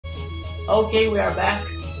Okay, we are back.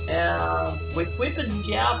 We equipped the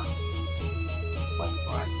jobs. What's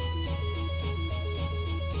right?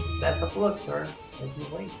 Best of luck, sir. Let's be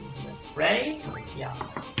waiting. Ready? Yeah.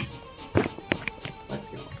 Let's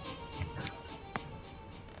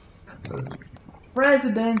go.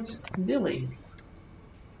 President Dilly.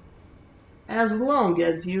 As long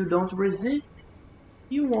as you don't resist,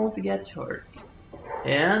 you won't get hurt.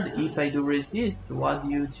 And if I do resist, what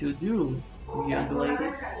do you two do, young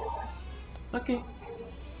lady? Okay.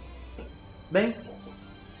 Banks,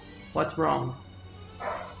 what's wrong?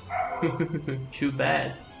 Too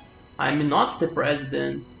bad. I'm not the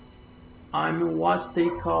president. I'm what they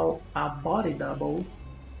call a body double.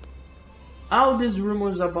 All these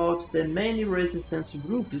rumors about the many resistance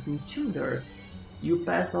groups in Tinder, you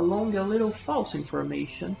pass along a little false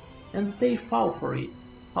information and they fall for it.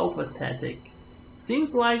 How pathetic.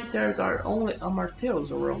 Seems like there are only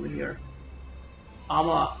amateurs around here.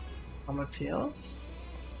 Amateurs?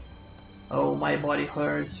 Oh, my body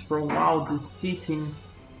hurts from all this sitting,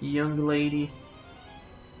 young lady.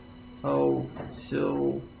 Oh,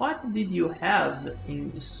 so what did you have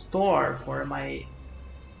in store for me?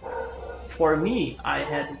 I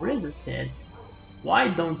had resisted. Why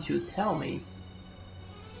don't you tell me?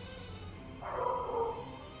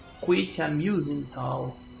 Quit amusing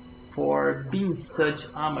Tal for being such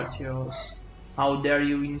amateurs. How dare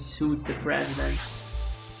you insult the president?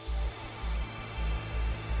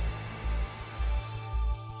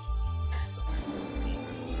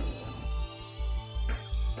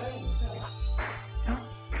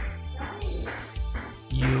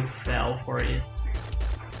 You fell for it.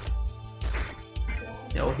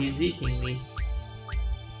 No, he's eating me.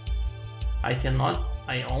 I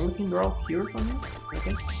only can draw cure from him?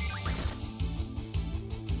 Okay.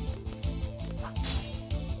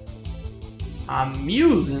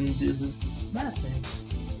 Amusing, this is nothing.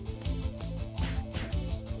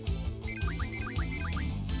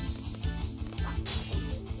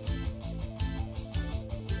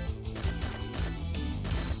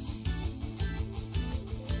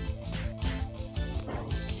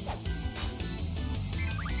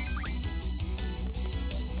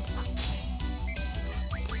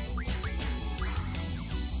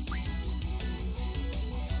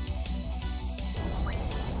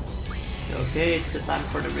 Okay, it's the time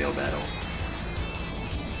for the real battle.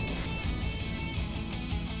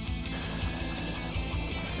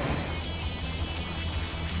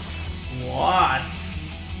 What?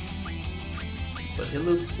 But he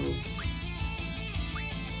looks cool.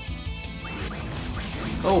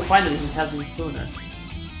 Oh, finally he has me sooner.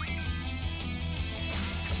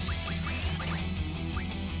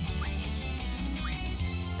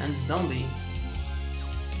 And zombie.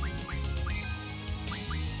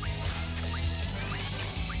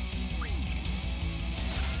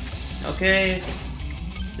 Okay,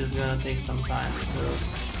 this is gonna take some time. So.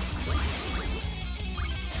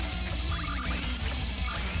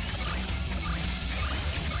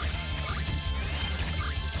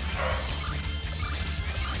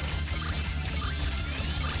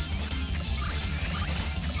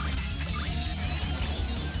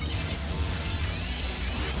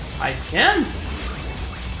 I can't!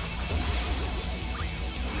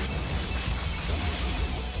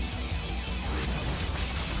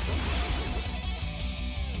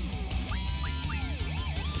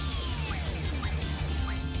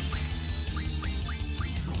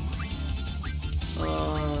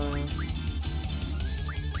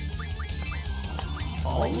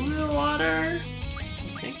 All the water? I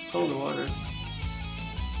think cold water.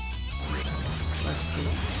 Let's see.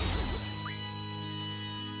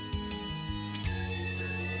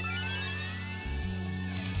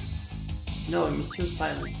 No, I'm still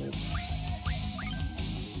silenced.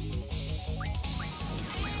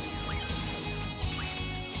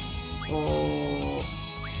 Oh,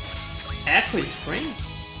 Echo Spring?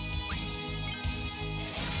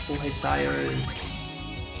 Who retired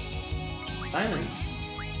silence?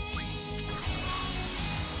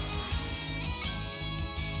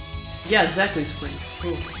 Yeah, exactly, Spring.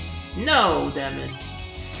 Cool. No, damn it.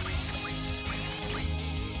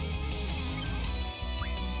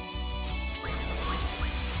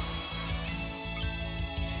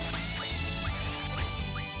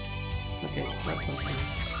 Okay, that's something.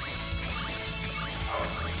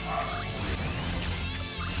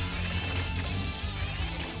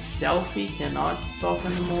 Selfie cannot stop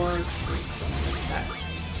anymore. Attack.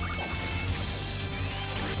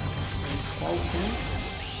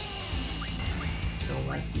 So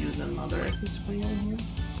let's use another Echo Spring on here.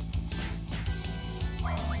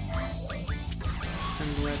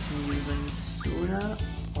 And let me use Sura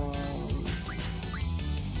on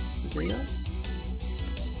Zale?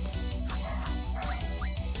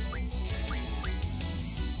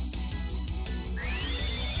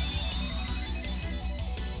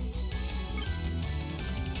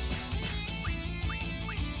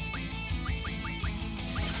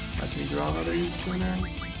 Let me draw another sooner.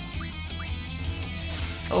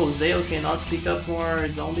 Oh, Zale cannot pick up more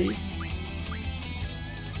zombies?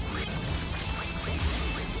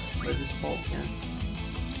 But this Paul can.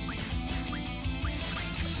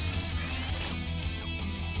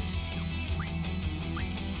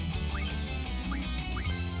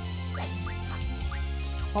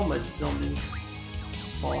 How much zombies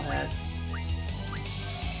Paul had?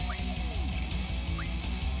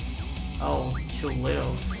 Oh, too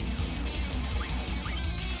little.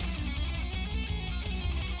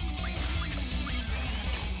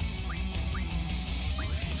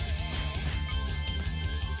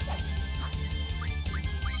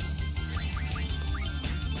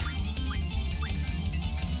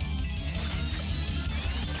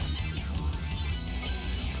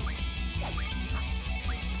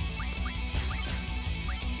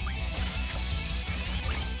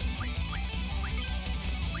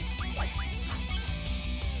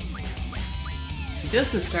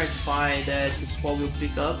 Just to certify that the squad will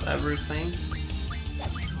pick up everything.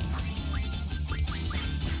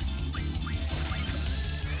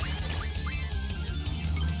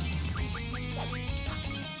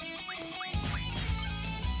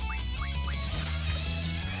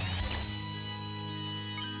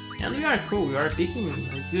 And we are cool, we are picking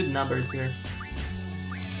good numbers here.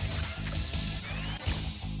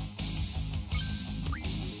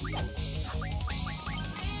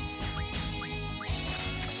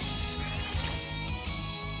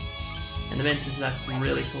 And the event is actually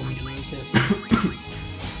really cool.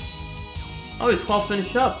 Oh, it's called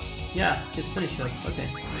finish up. Yeah, it's finish up. Okay.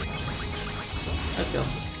 Let's go.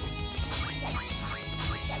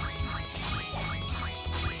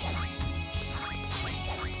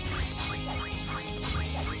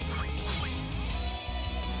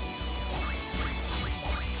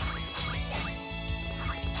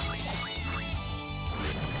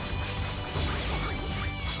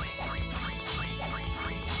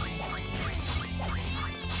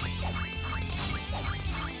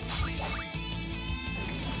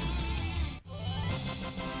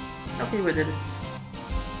 Okay, we did it.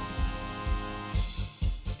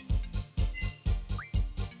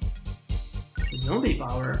 Zombie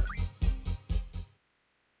power.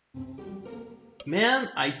 Man,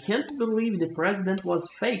 I can't believe the president was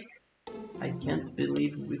fake. I can't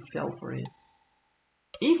believe we fell for it.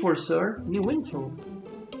 Info, sir. New info.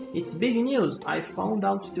 It's big news. I found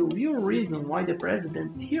out the real reason why the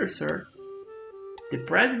president's here, sir. The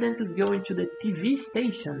president is going to the TV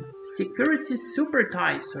station. Security super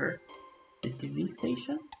tight, sir. The TV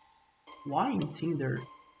station? Why in Tinder?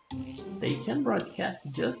 They can broadcast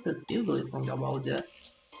just as easily from Gabaldia.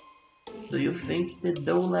 Do you think the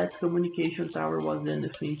Dolet communication tower was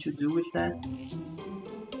anything to do with that?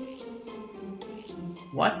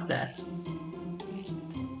 What's that?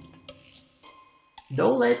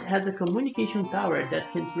 Dolet has a communication tower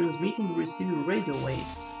that can transmit and receive radio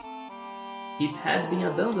waves. It had been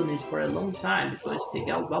abandoned for a long time because the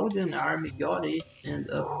Galbaldian army got it and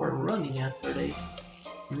up for running yesterday.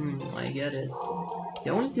 I get it.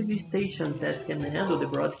 The only TV station that can handle the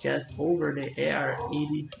broadcast over the air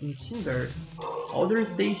is in Tinder. Other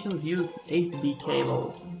stations use 8B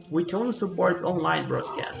cable, which only supports online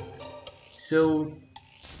broadcast. So,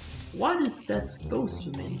 what is that supposed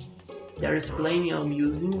to mean? They're planning on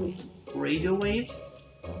using radio waves?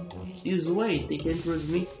 This way, they can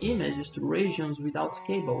transmit images to regions without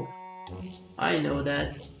cable. I know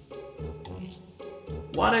that.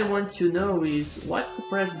 What I want to know is, what's the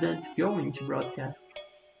president going to broadcast?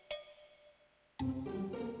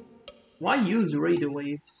 Why use radio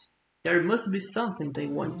waves? There must be something they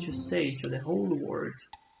want to say to the whole world.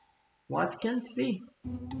 What can it be?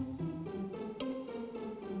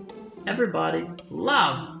 Everybody,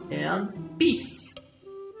 love and peace!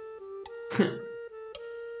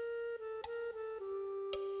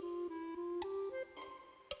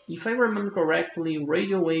 If I remember correctly,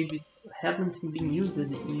 radio waves haven't been used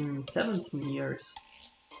in 17 years.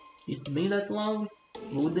 It's been that long?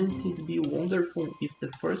 Wouldn't it be wonderful if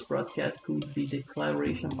the first broadcast could be the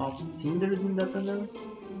declaration of Tinder's independence?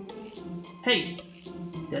 Hey,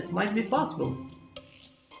 that might be possible.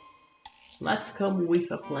 Let's come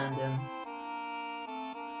with a plan then.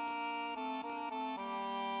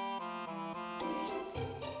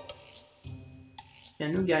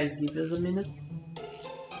 Can you guys give us a minute?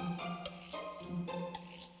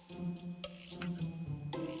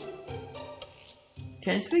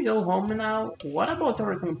 Can't we go home now? What about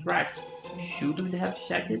our contract? Should we have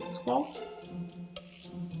checked it, Squall?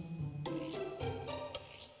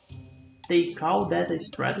 They call that a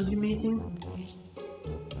strategy meeting?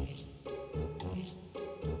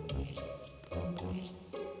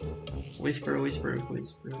 Whisper, whisper,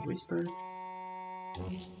 whisper, whisper.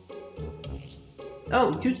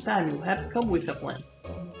 Oh, good time, you have come with a plan.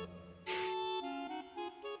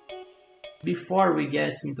 Before we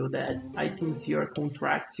get into that, I can see your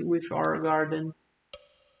contract with our garden.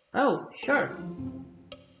 Oh, sure.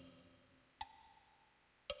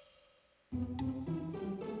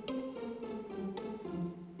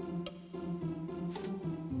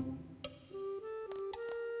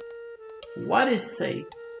 What did it say?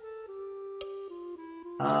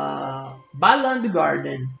 Baland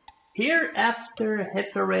Garden. Hereafter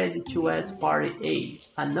referred to as Party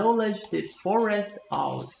A. Acknowledge the Forest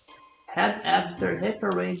Owls. Hereafter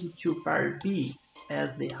referred to Party B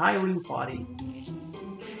as the hiring party.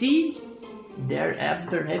 Seed,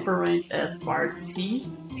 thereafter referred as Part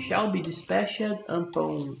C, shall be dispatched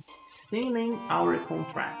upon signing our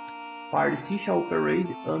contract. Part C shall operate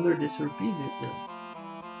under the supervision.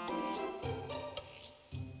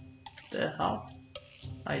 The hell?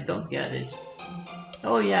 I don't get it.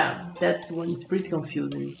 Oh yeah, that one is pretty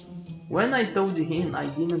confusing. When I told him I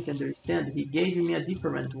didn't understand, he gave me a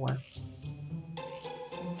different one.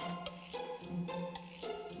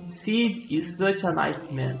 Sid is such a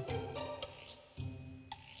nice man.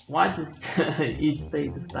 What does it say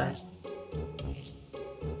this time?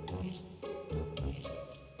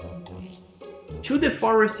 To the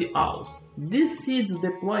Forest Owls. This seed's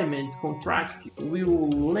deployment contract will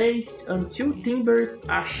last until Timbers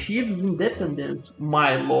achieves independence,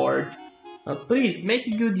 my lord. Please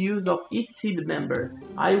make good use of each seed member.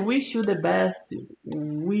 I wish you the best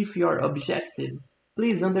with your objective.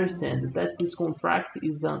 Please understand that this contract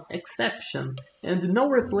is an exception, and no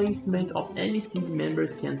replacement of any seed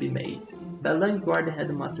members can be made. Balang Guard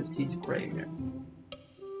Headmaster Seed Kramer.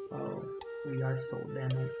 Oh, we are so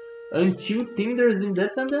damned. Until Tinder's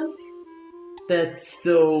independence? That's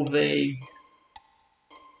so vague.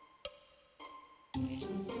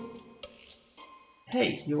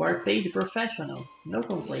 Hey, you are paid professionals, no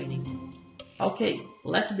complaining. Okay,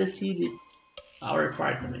 let's decide our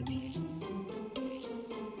requirements.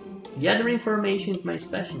 Gather information is my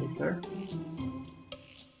specialty, sir.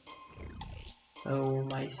 Oh,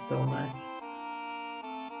 my stomach.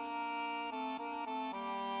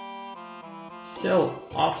 So,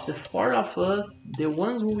 of the four of us, the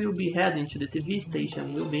ones who will be heading to the TV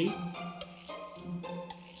station will be...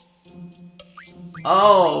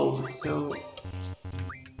 Oh, so...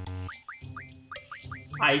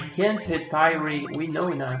 I can't retire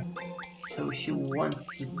Winona, so she wants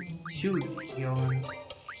to shoot you.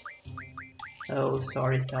 Oh,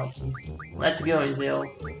 sorry, Selfie. Let's go, Izil.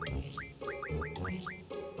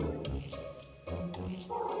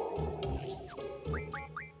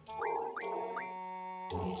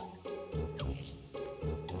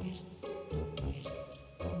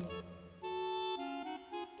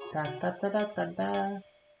 Da da da da da da.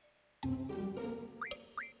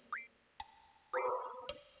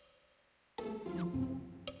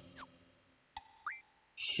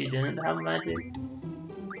 She didn't have magic.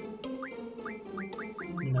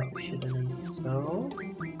 No, she didn't. So,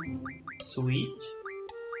 switch,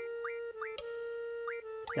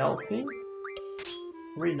 selfie,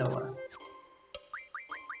 Renoa.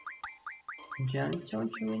 Junction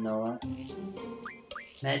to Renoa.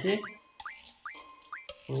 Magic.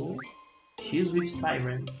 Oh, she's with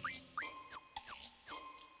Siren.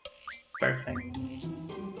 Perfect.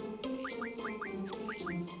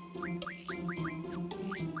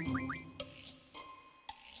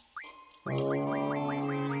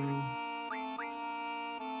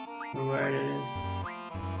 Where it is?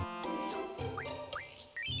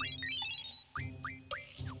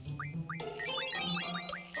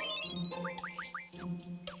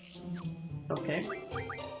 Okay.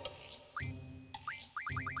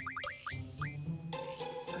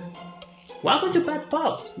 Welcome to Pet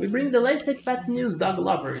Pops! We bring the latest pet news, dog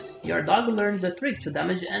lovers. Your dog learns a trick to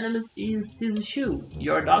damage enemies is his shoe.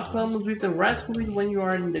 Your dog comes with a rescue when you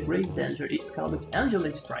are in the great danger. It's called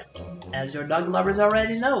Angelic Strike. As your dog lovers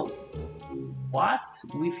already know, what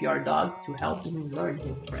with your dog to help him learn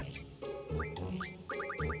his trick?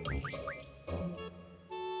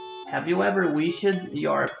 Have you ever wished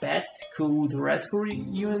your pet could rescue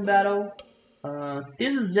you in battle?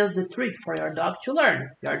 This is just the trick for your dog to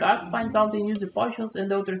learn. Your dog finds out and uses potions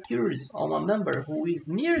and other cures on a member who is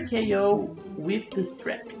near KO with this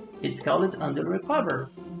trick. It's called Under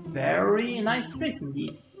Recover. Very nice trick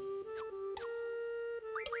indeed.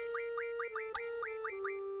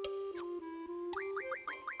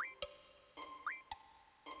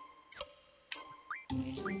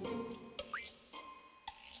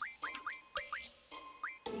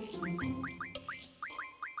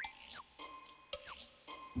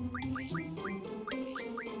 Okay,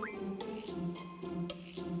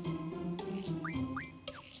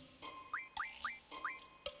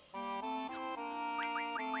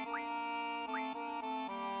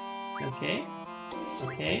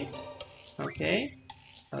 okay, okay,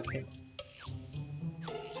 okay.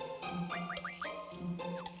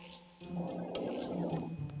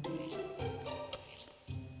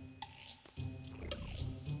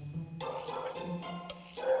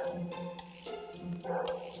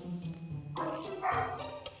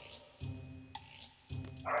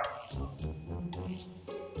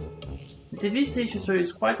 The TV station, sir,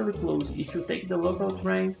 is quite close. If you take the local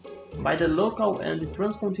train, by the local and the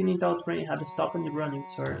transcontinental train have stopped and running,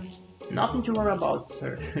 sir. Nothing to worry about,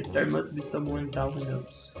 sir. There must be someone in town who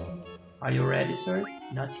knows. Are you ready, sir?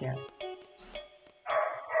 Not yet.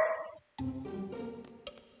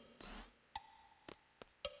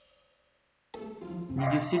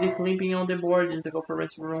 Did you see the clipping on the board in the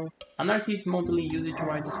conference room? Anarchists monthly use it to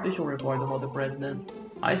write a special report about the president.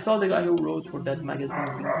 I saw the guy who wrote for that magazine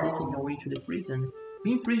being taken away to the prison,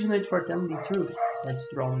 being imprisoned for telling the truth. That's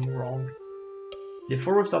drawing wrong. The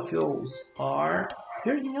forest officials are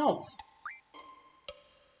hearing out.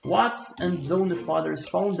 Watts and Zone fathers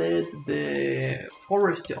founded the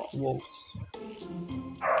forest wolves.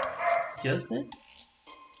 Just it?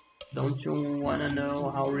 Don't you wanna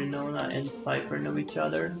know how Renona and Cypher know each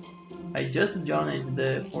other? I just joined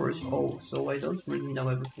the Forest Oath, so I don't really know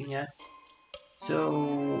everything yet.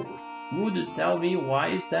 So, would you tell me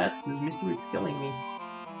why is that? This mystery is killing me.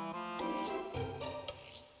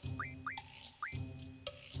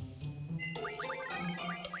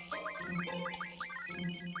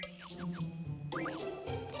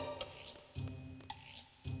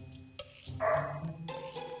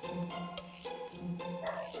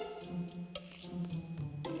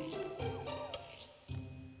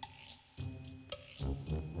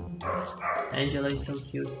 Angela is so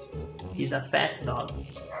cute. He's a pet dog.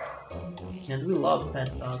 And we love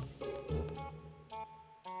pet dogs.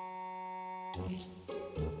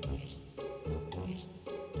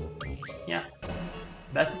 Yeah.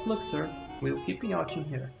 Best of luck, sir. We'll keep watching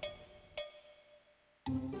here.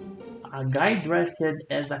 A guy dressed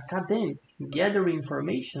as a cadet gathering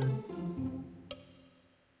information.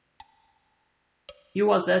 He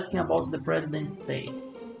was asking about the president's stay.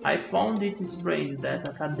 I found it strange that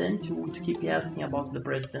a cadet would keep asking about the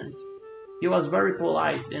president. He was very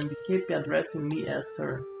polite and kept addressing me as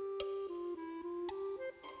sir.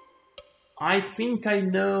 I think I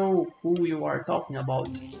know who you are talking about.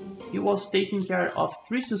 He was taking care of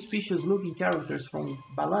 3 suspicious-looking characters from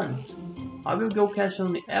Baland. I will go catch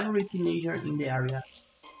on every teenager in the area.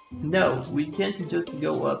 No, we can't just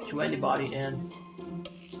go up to anybody and...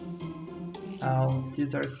 Oh,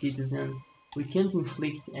 these are citizens. We can't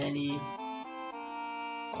inflict any...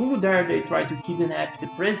 Who dare they try to kidnap the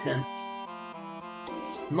president?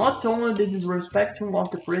 Not only the disrespecting of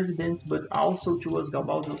the president, but also to us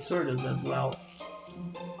Gabaldo Surdos as well.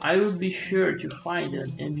 I will be sure to find them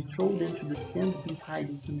and throw them to the sand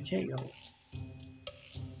behind some jail.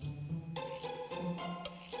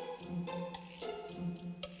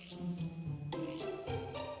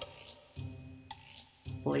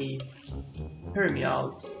 Please, hear me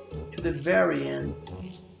out, to the very end.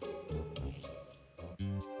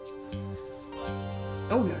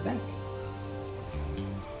 Oh, you're back.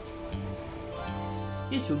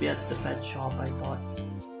 It will be at the pet shop, I thought.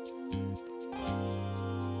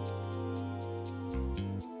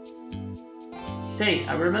 Say,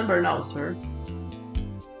 I remember now, sir.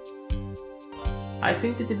 I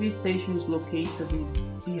think the TV station is located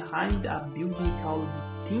behind a building called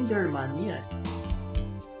Tinder Maniacs.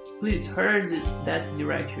 Please heard that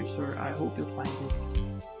direction, sir. I hope you find it.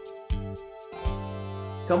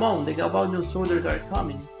 Come on, the Gabaldian soldiers are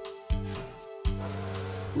coming.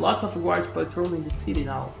 Lots of guards patrolling the city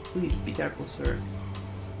now. Please be careful, sir.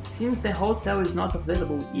 Since the hotel is not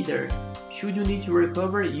available either, should you need to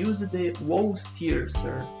recover, use the Wolf's Tier,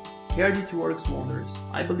 sir. Here it works wonders.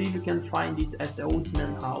 I believe you can find it at the Old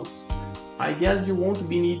Man House. I guess you won't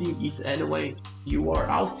be needing it anyway. You are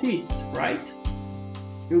all seats, right?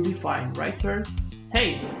 You'll be fine, right, sirs?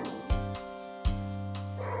 Hey!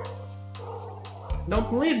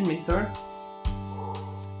 Don't leave me, sir.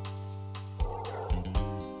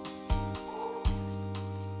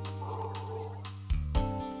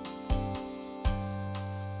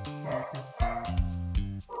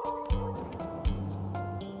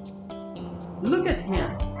 Look at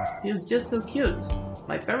him. He's just so cute.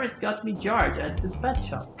 My parents got me George at this pet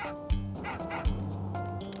shop.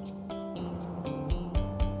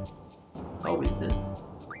 How is this?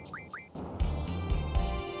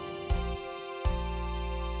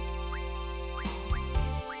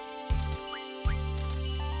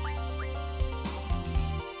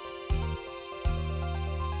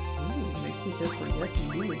 kept forgetting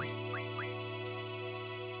abilities.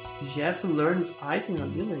 Jeff learns item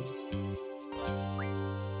abilities.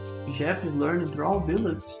 Jeff is learning draw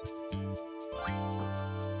abilities.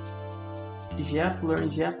 Jeff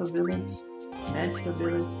learns Jeff abilities. Magic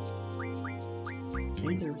abilities.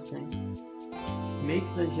 Interesting.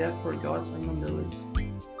 Makes a Jeff forgotten abilities.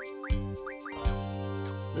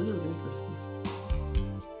 This is interesting.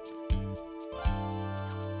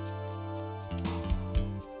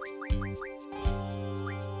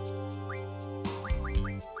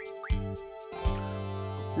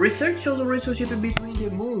 Research shows a relationship between the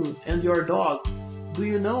moon and your dog. Do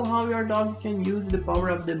you know how your dog can use the power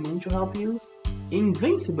of the moon to help you?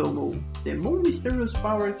 Invincible move. The moon's mysterious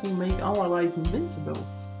power can make all allies invincible.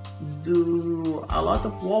 Do a lot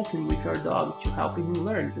of walking with your dog to help him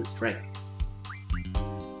learn this trick.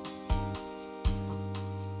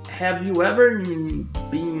 Have you ever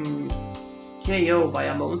been KO by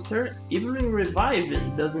a monster? Even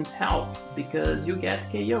reviving doesn't help because you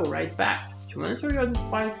get KO right back. To answer your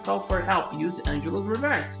despite call for help, use Angelo's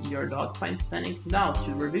Reverse. Your dog finds Phoenix down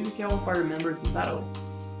to revive KO party members in battle.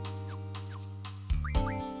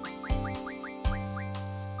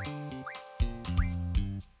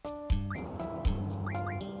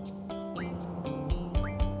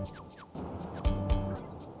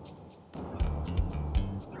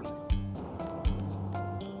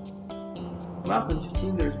 Welcome to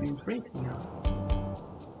Tinder's been drinking now.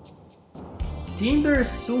 Tinder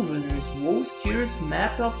souvenirs, Wall Street's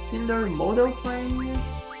map of Tinder model frames,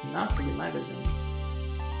 Nasty magazine.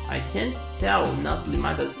 I can't sell Nasty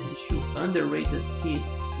magazine to underrated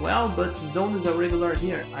kids. Well, but Zone is a regular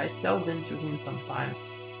here. I sell them to him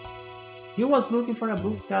sometimes. He was looking for a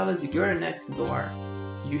book called Girl Next Door.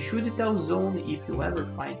 You should tell Zone if you ever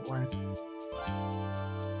find one.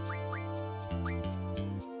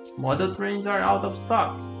 Model trains are out of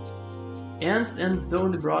stock. Ants and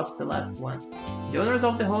Zone brought the last one. The owners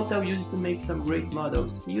of the hotel used to make some great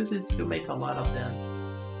models. He used it to make a lot of them.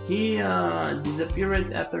 He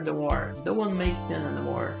disappeared after the war. No one makes them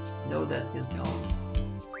anymore. Know that he's gone.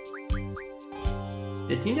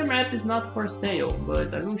 The Tinder map is not for sale,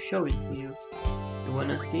 but I will show it to you. You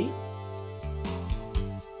wanna see?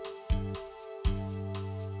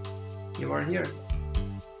 You are here.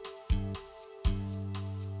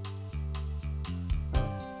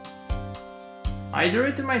 I drew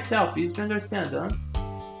it myself, easy to understand, huh?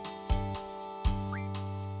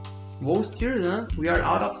 Wall Street, huh? We are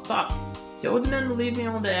out of stock. The old man living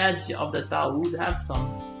on the edge of the town would have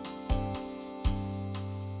some.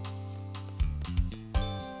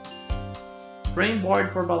 Frame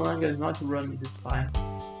board for Balanga is not running this time.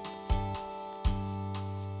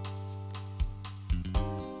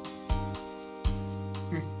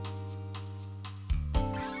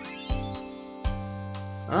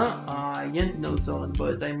 I ain't no zone,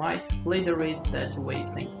 but I might flay the raids that way,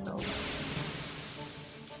 think so.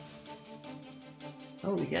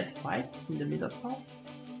 Oh, we get fights in the middle of that?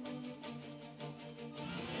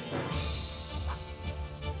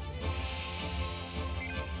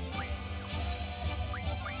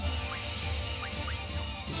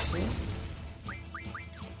 Okay.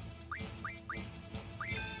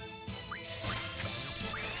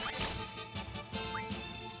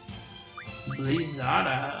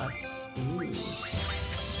 Blizzard.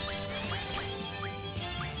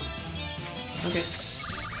 Okay.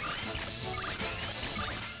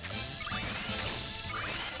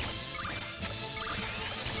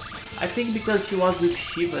 I think because she was with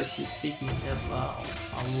Shiva, she's speaking about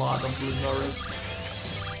a lot of Blizzard.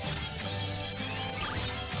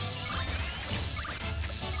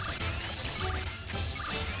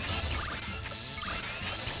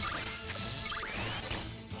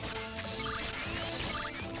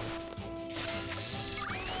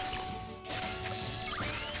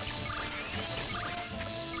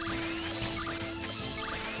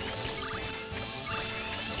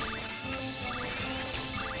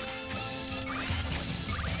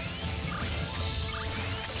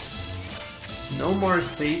 No more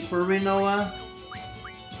space for Rinoa.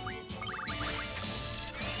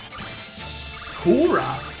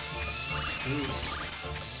 Kuras!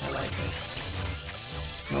 I like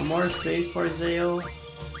it. No more space for Zale.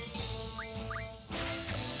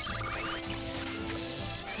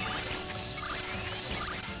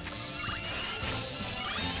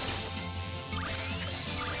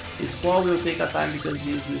 His fall will take a time because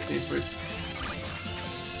he is with favorite.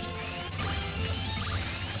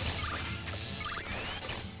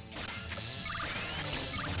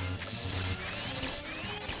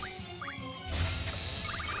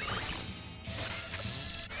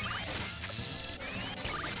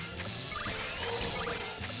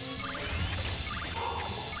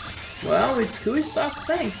 Well, it's cool stuff,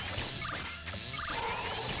 thanks.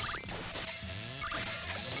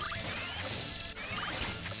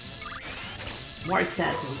 More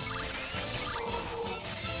statues.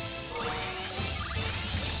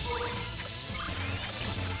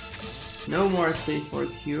 No more space for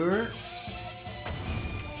cure.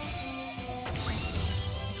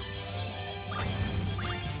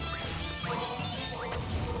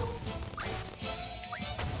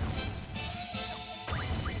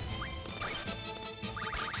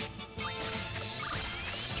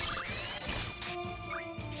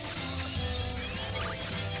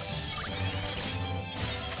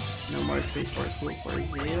 No more space for cool for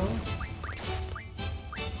Zale.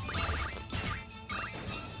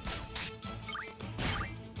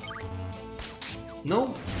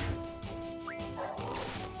 No.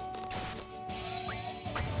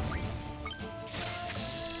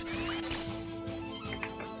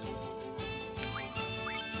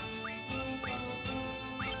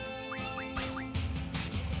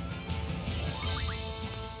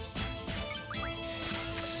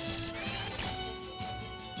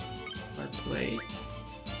 Let's wait.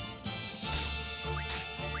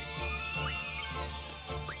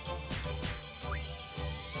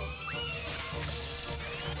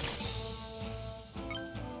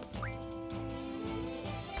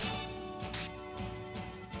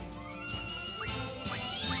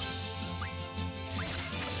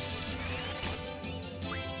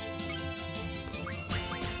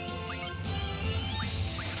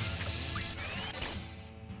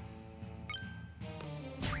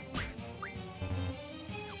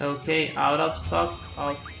 Okay, out of stock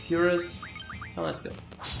of Curious. Oh, let's go.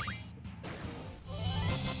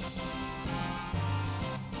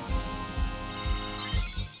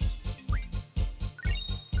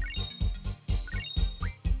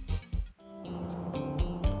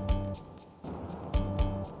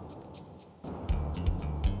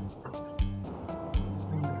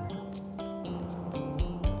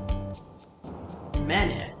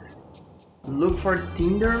 Maniacs. Look for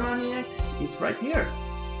Tinder Maniacs. It's right here.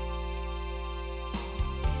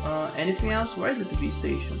 Anything else? Where's the TV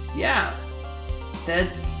station? Yeah,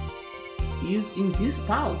 that's is in this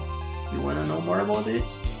town. You wanna know more about it?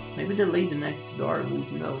 Maybe the lady next door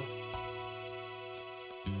would know.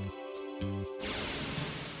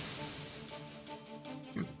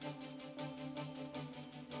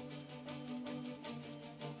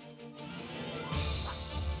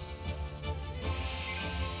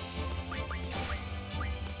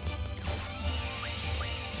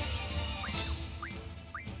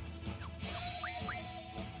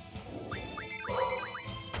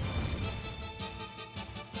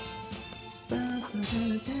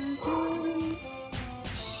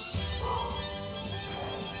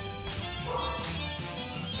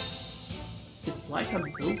 It's like a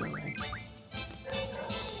building.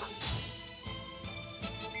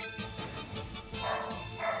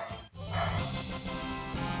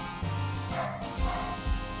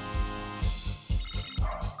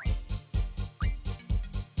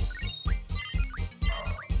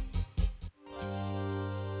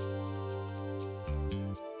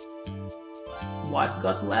 What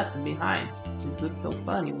got left behind? It looks so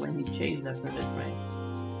funny when he chased after the train.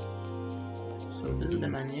 So this is the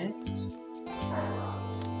maniacs.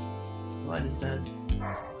 What is that?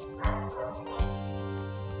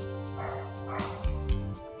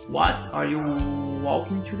 What? Are you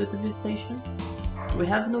walking to the TV station? We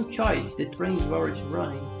have no choice, the train is already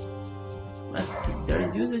running. Let's see,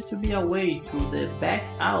 there used to be a way to the back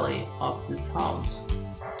alley of this house.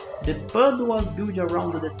 The pub was built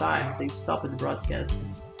around the time they stopped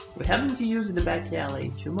broadcasting. We haven't used the back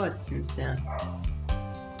alley too much since then.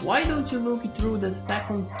 Why don't you look through the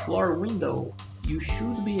second floor window? You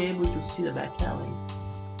should be able to see the back alley.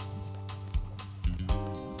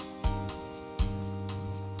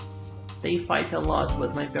 They fight a lot,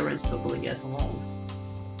 but my parents totally get along.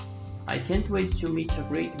 I can't wait to meet a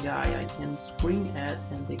great guy I can scream at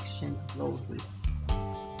and exchange blows with.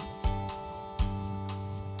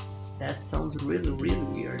 That sounds really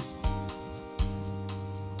weird.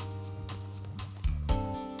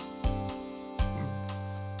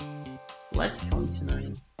 Let's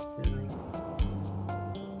continue.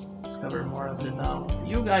 Discover more of the town.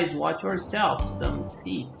 You guys watch yourself, some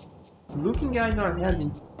seat. Looking guys are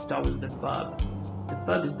heading towards the pub. The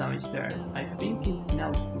pub is downstairs. I think it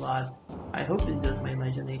smells blood. I hope it's just my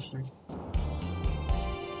imagination.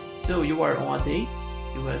 So you are on a date?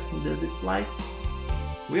 You asking does it's like?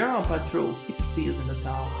 We are on patrol, keep peace in the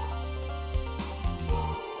town.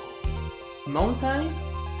 Mountain?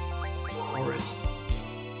 Forest.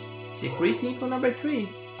 Secret info number 3.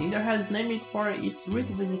 Tinder has named it for its rich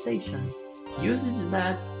vegetation. Uses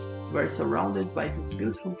that we're surrounded by this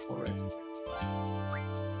beautiful forest.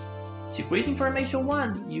 Secret information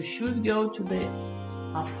 1. You should go to the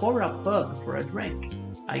Aphora pub for a drink.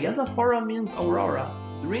 I guess Aphora means aurora.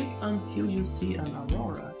 Drink until you see an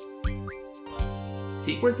aurora.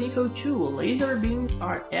 Secret info 2. Laser beams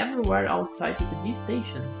are everywhere outside the TV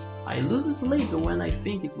station. I lose sleep when I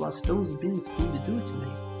think it was those beams could do to me.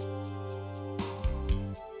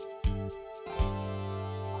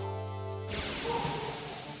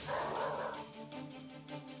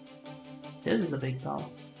 This is a big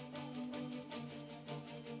doll.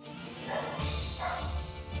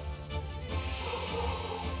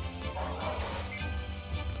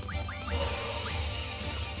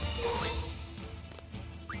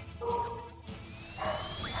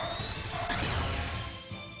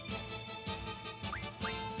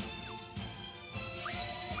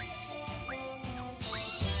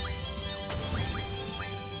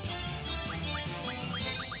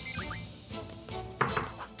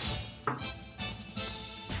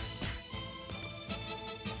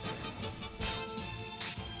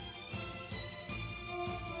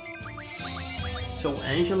 So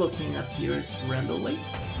Angelo King appears randomly.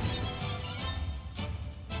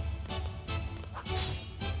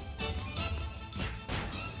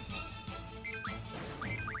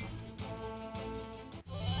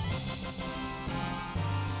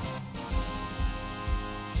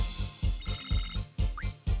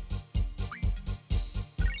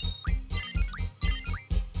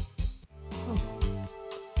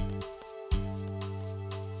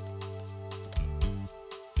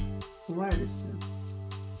 Where is this?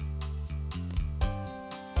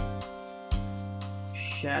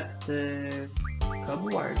 Check the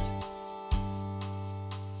cupboard.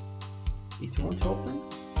 It won't open.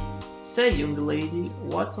 Say, young lady,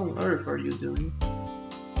 what on earth are you doing?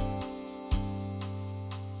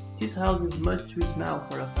 This house is much too small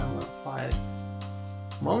for a family of 5.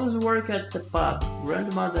 Moms work at the pub,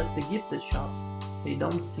 grandma's at the gift shop. They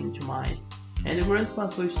don't seem to mind. And grandpa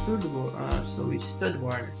so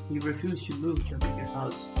studward, he refused to move to a bigger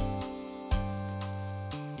house.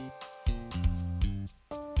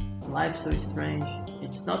 Life's so strange.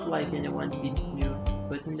 It's not like anyone keeps you,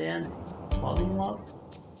 but in the end, fall in love.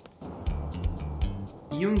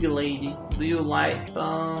 Young lady, do you like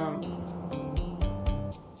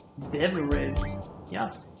beverages?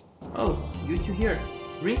 Yes. Oh, you two here.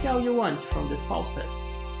 Drink all you want from the faucets.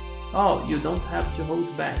 Oh, you don't have to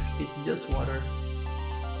hold back. It's just water.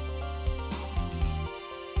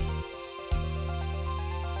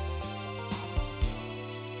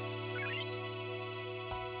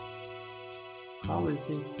 How is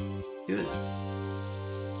it? Good.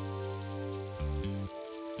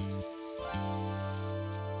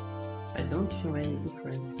 I don't feel any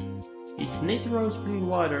difference. It's natural spring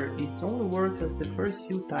water. It only works as the first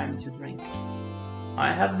few times you drink.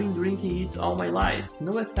 I have been drinking it all my life.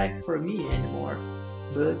 No effect for me anymore.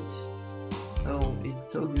 But oh, it's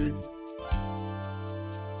so good.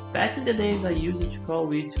 Back in the days I used to call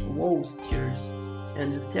it Wolsters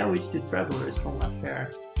and sell it to travelers from a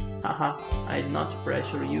fair. Haha, I'd not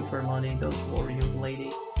pressure you for money, don't worry, young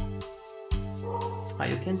lady. Ah,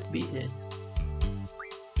 you can't beat it.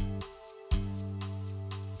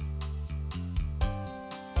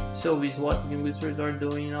 So is what linguists are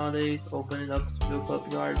doing nowadays, opening up spill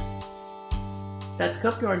cup yards. That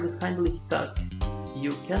cup yard is kindly stuck.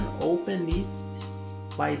 You can open it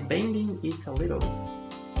by banging it a little.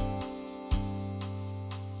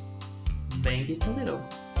 Bang it a little.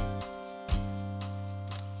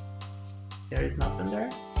 There is nothing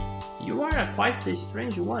there. You are quite the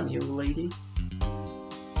strange one, young lady.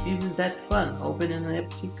 This is that fun, opening an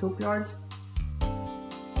empty cup yard?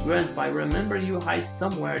 Grandpa, I remember you hide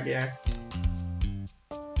somewhere there.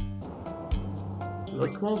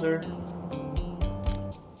 Look closer.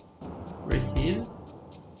 Receive.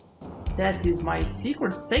 That is my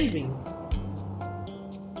secret savings.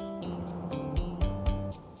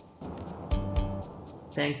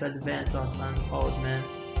 Thanks advance on old man.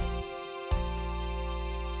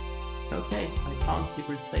 Okay, I found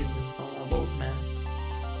secret savings from an old man.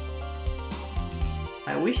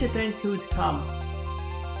 I wish a train could come.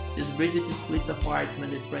 This bridge it splits apart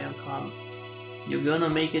when the train comes. You're gonna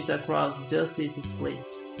make it across just as it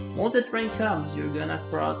splits. Once the train comes, you're gonna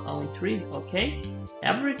cross on 3, okay?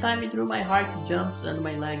 Every time it through my heart jumps and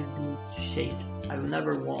my legs begin to shake. I will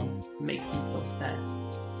never want. It makes me so sad.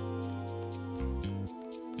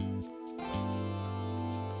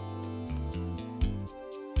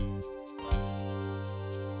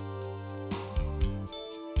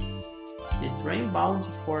 The train bound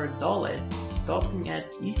for Dole stopping at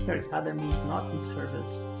Easter Academy is not in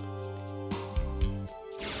service.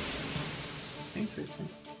 Interesting.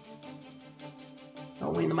 Oh,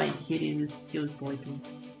 when my kitty is still sleeping.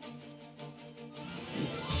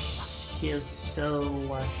 She is so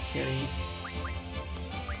scary.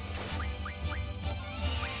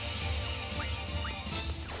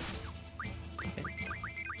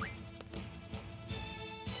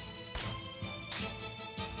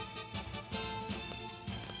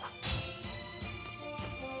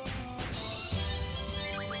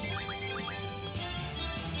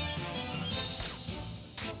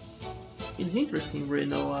 It's interesting,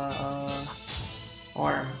 Reno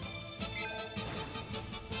arm.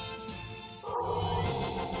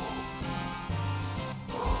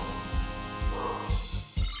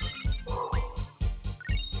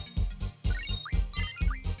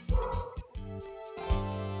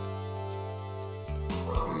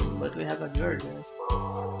 But we have a girl there.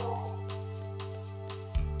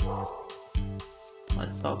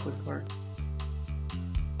 Let's talk with her.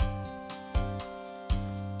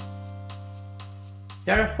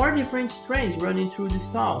 There are 4 different strains running through this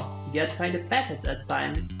town. Get kinda packed at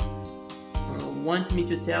times. Want me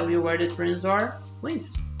to tell you where the trains are?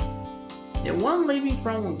 Please. The one leaving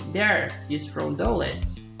from there is from Dolet.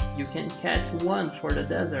 You can catch one for the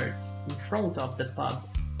desert, in front of the pub.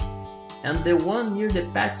 And the one near the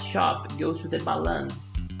pet shop goes to the Balance.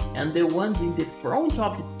 And the ones in the front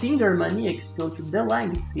of Tinder Maniacs go to the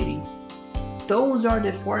Lang City. Those are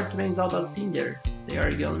the 4 trains out of Tinder. They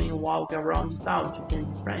are going to walk around the town to change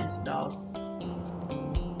friends, dog.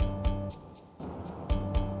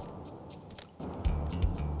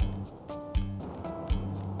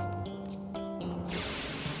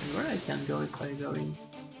 Where I can go if I go in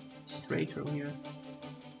straight through here?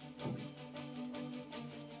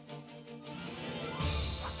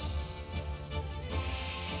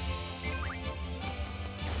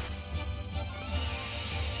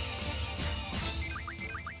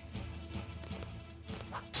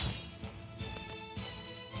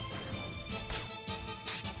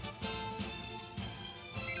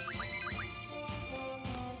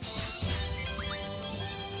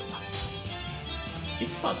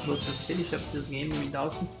 It's possible to finish up this game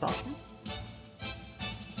without stopping.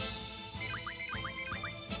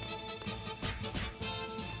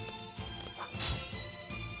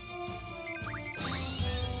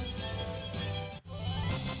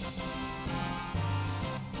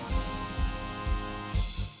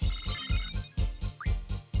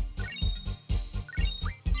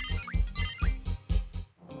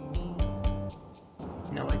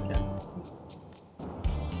 No, I can't.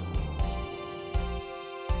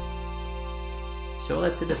 So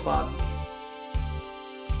let's hit the pub.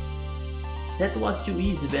 That was too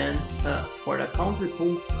easy, Ben. For the country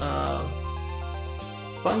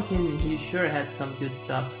pumpkin, he sure had some good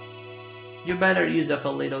stuff. You better use up a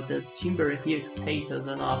little. The timber hicks hate us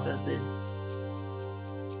enough as is.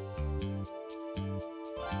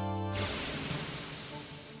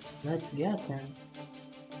 Let's get them.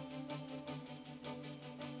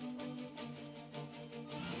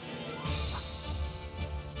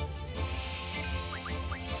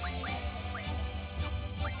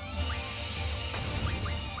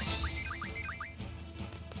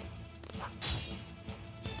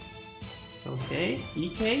 Okay,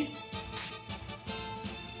 EK.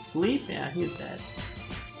 Sleep? Yeah, he's dead.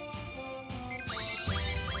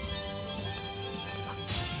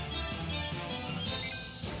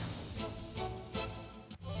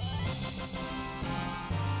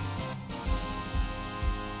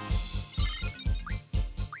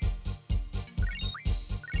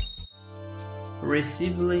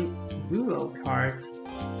 Receivably Google card.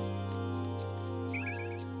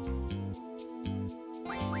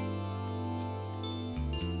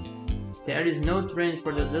 There is no train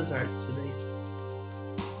for the desert today.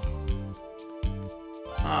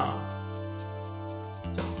 Ah.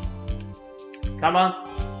 So, come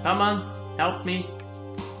on, help me.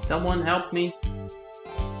 Someone help me.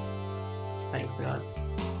 Thanks God.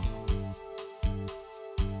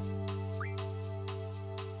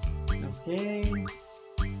 Okay.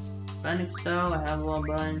 Panic style, I have one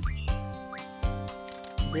bunch.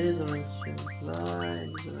 This orange supply,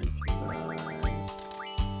 this orange supply.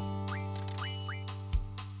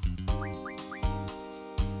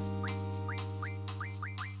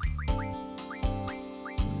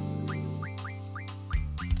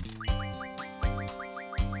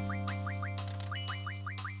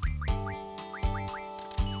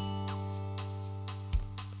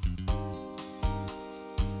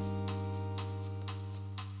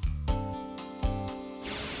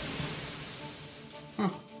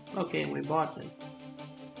 Okay, we bought it.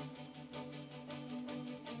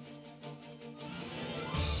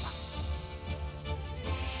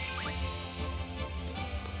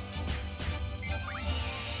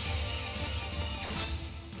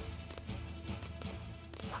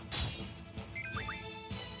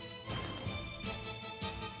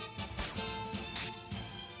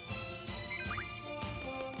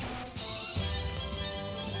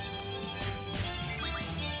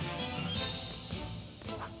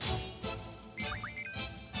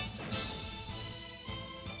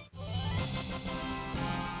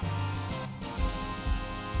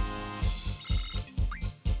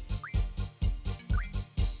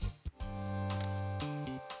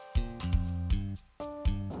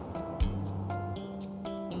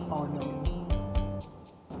 Oh no.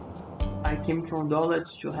 I came from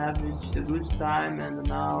Dulwich to have a good time, and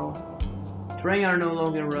now trains are no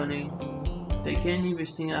longer running. They can't even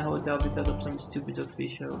stay in a hotel because of some stupid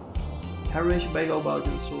official. Harassed by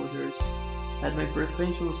Galbaudian soldiers. Had my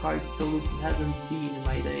preferential cards stolen, it hasn't been in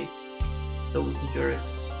my day. Those jerks.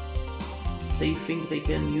 They think they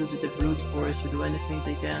can use the brute force to do anything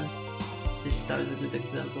they can. This star is a good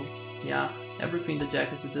example. Yeah, everything the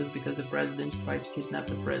jacket does because the president tried to kidnap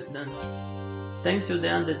the president. Thanks to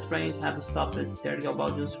them, the trains have stopped. There are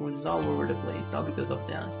Galbaudian soldiers all over the place, all because of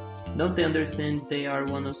them. Don't they understand they are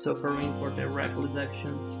one of suffering for their reckless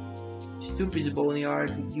actions? Stupid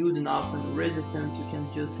boneyard, good enough and resistance, you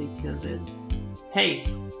can just say kiss it. Hey!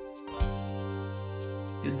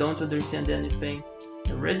 You don't understand anything.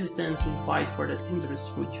 The resistance will fight for the timber's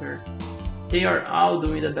future. They are all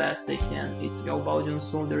doing the best they can. It's Galbaudian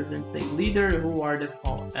soldiers and the leader who are at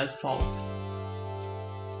fault.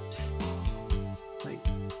 Psst. Wait.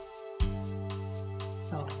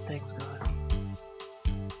 Oh, thanks God.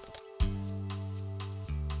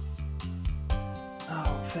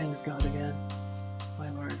 Oh, thanks God again.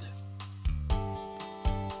 My word.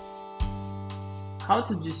 How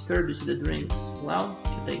to distinguish the drinks? Well,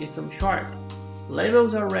 you take it some short.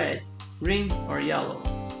 Labels are red, green, or yellow.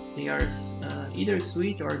 They are either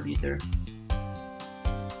sweet or bitter.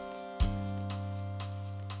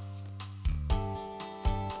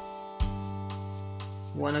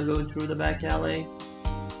 Wanna go through the back alley?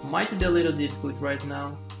 Might be a little difficult right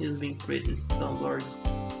now. He's being pretty stumbled.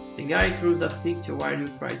 The guy throws a picture while you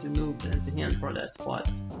try to move and hand for that spot.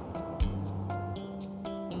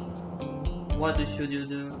 What should you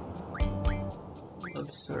do?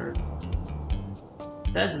 Observe.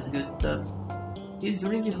 That is good stuff. He's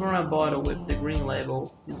drinking from a bottle with the green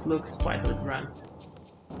label. He looks quite drunk.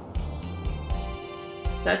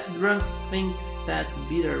 That drunk thinks that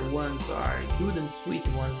bitter ones are good and sweet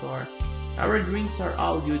ones are. Our drinks are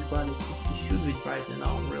all good quality. We should be right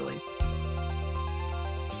now, really.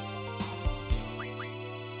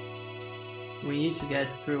 We need to get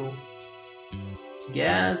through.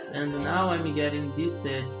 Gas, and now I'm getting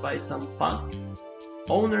dissed by some punk.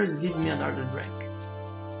 Owners, give me another drink.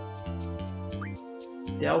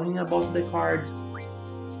 Tell him about the card.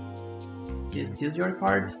 Is this your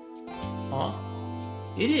card? Huh?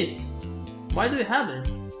 It is. Why do you have it?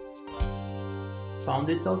 Found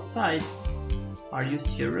it outside. Are you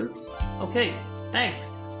serious? Okay,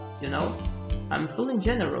 thanks. You know, I'm feeling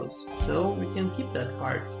generous, so we can keep that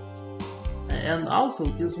card. And also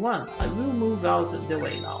this one. I will move out of the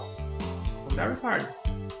way now. Very hard.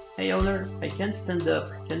 Hey owner, I can't stand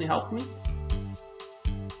up. Can you help me?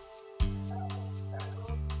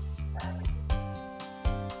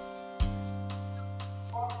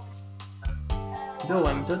 No,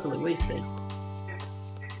 I'm totally wasted.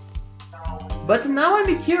 But now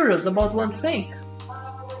I'm curious about one thing.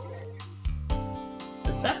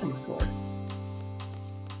 The second floor.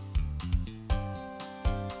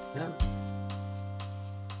 Yeah.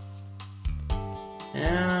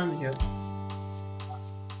 And here.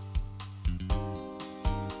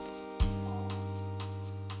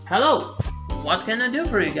 Hello! What can I do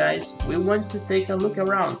for you guys? We want to take a look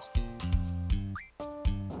around.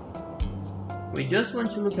 We just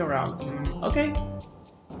want to look around. Okay.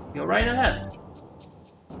 Go right ahead.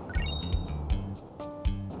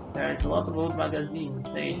 There's a lot of old magazines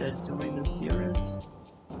dated during the series.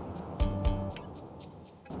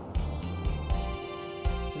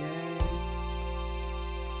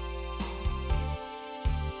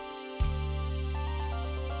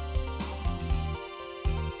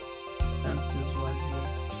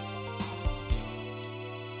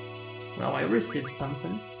 Well, I received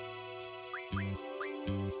something.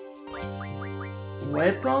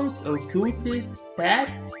 Weapons, occultist,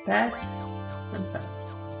 pets, and pets.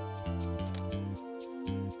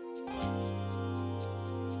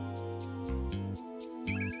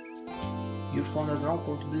 You found a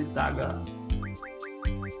dropper to Blizaga.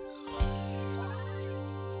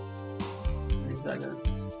 Blizagas.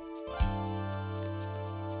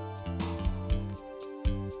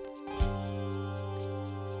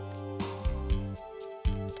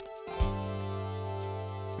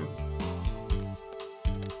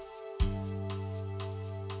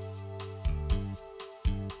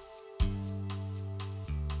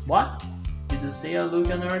 What? Did you say I look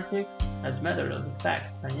anarchic? As a matter of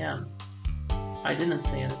fact, I am. I didn't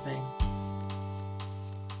say anything.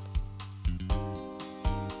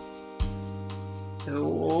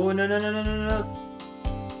 Oh, no.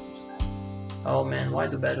 Oh man, why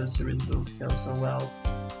do Battle Series books sell so well?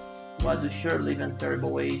 Why do sure live in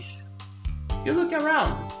terrible age? You look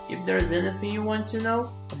around if there's anything you want to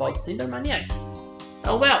know about Tinder Maniacs.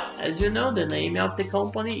 Oh well, as you know, the name of the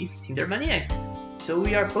company is Tinder Maniacs. So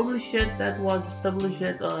we are published that was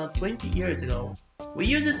established 20 years ago. We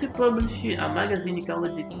used to publish a magazine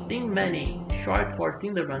called Teen Mani, short for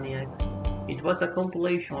Tinder Maniacs. It was a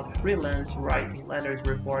compilation of freelance writing, letters,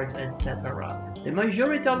 reports, etc. The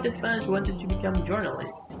majority of the fans wanted to become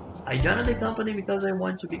journalists. I joined the company because I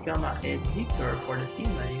want to become an editor for the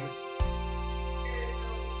Teen Mani.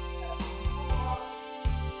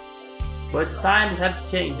 But times have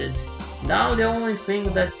changed. Now the only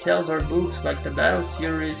thing that sells are books like the Battle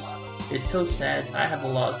series. It's so sad, I have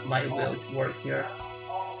lost my will to work here.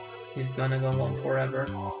 It's gonna go on forever.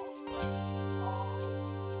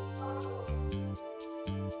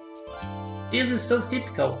 This is so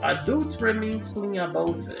typical, adults reminiscing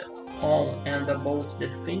about home and about the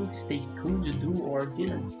things they could do or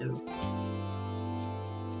didn't do.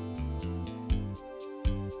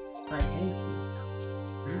 I hate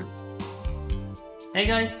it. Hey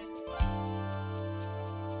guys!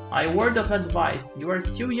 A word of advice, you are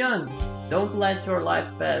still young, don't let your life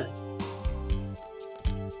pass.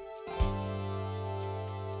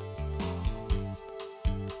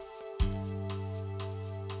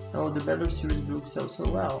 Oh, the Battle series book sells so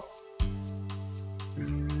well.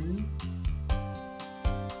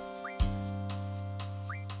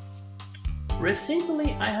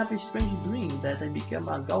 Recently, I have a strange dream that I became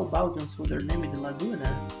a Galbaudian soldier named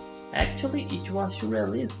Laguna. Actually, it was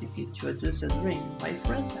surrealistic to just a dream. My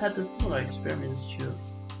friends had a similar experience too.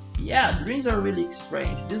 Yeah, dreams are really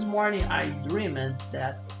strange. This morning I dreamed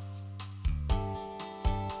that...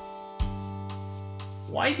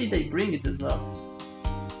 Why did I bring this up?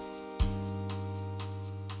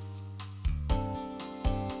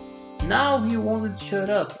 Now he won't shut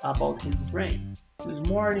up about his dream. This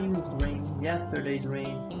morning's dream, yesterday's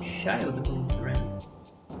dream, childhood dream.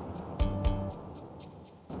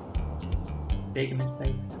 Big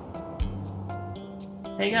mistake.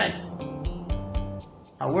 Hey guys,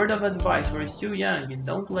 a word of advice, we're still young,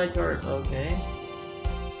 don't let your... Okay.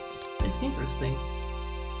 It's interesting.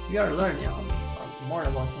 We are learning more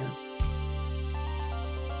about him.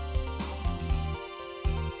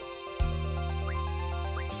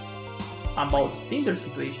 About Tinder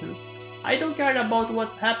situations, I don't care about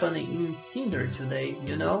what's happening in Tinder today,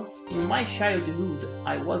 you know? In my childhood,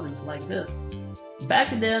 I wasn't like this.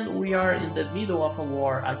 Back then, we are in the middle of a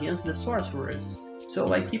war against the sorcerers,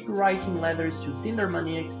 so I keep writing letters to Tinder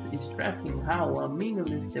Maniacs stressing how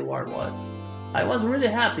meaningless the war was. I was really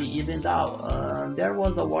happy even though there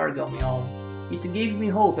was a war going on. It gave me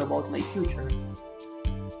hope about my future.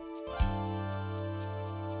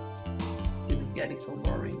 This is getting so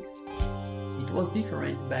boring. It was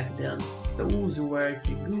different back then. Those were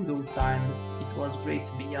the good old times. It was great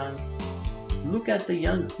to be young. Look at the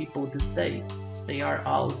young people these days. They are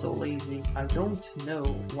all so lazy. I don't know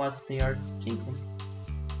what they are thinking.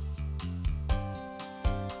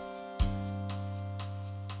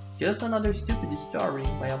 Just another stupid story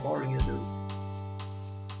by a boring adult.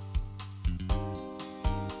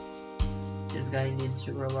 This guy needs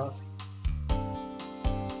to grow up.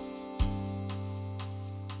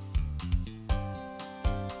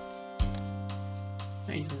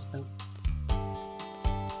 Interesting.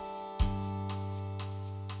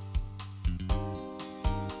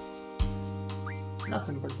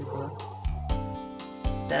 Nothing particular.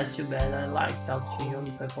 That's too bad, I like talking to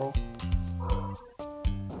young people.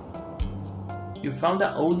 You found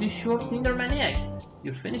the old issue of Tinder Maniacs.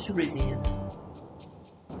 You finished reading it.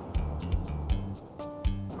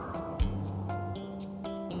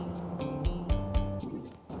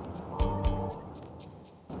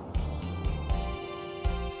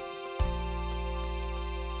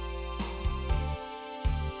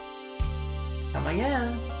 Come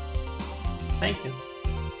again. Thank you.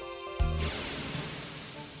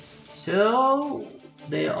 So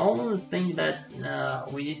the only thing that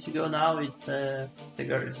we need to go now is the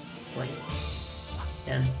girls' place,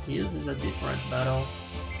 and this is a different battle.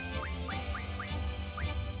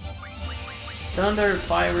 Thunder,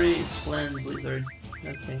 Fiery, Splend, Blizzard.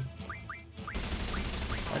 Okay.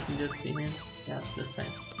 Let me just see him. Yeah, it's the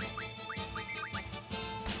same.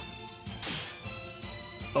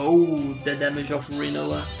 Oh, the damage of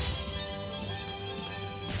Renoa.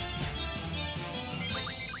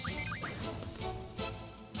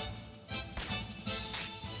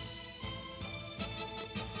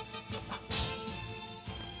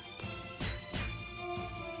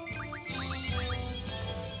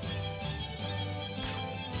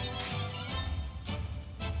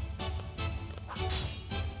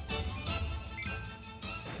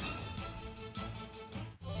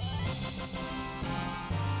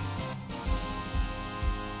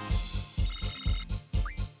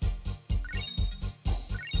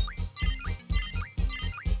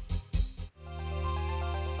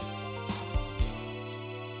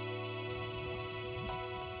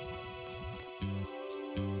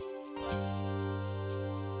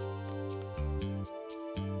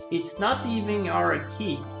 It's not even our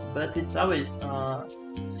kit, but it's always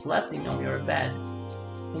sleeping on your bed.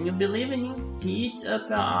 Can you believe in heat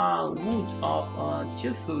up a wood of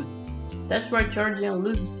 2 foods? That's why charging a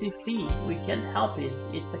Lucy fee. We can't help it.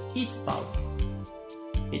 It's a kid's fault.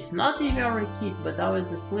 It's not even our kid, but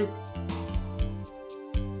always asleep.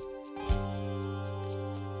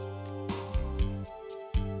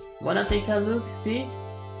 Wanna take a look? See?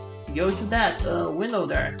 Go to that window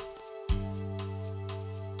there.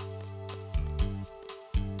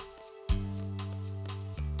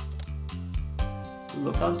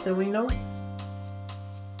 Look out the window.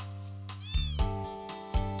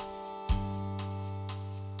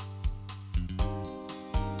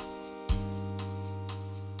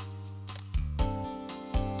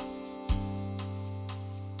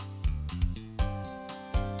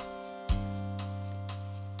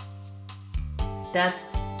 That's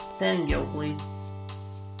Tango, please.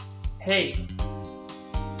 Hey,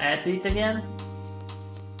 at it again?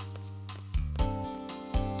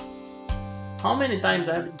 How many times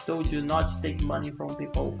have I told you not to take money from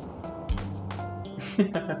people?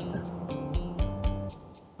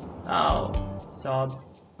 Oh, sob.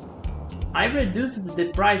 I reduced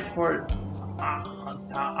the price for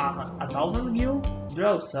 1,000 gil?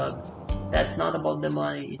 Draw, sub. That's not about the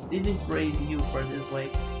money. It didn't raise you for this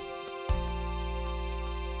way.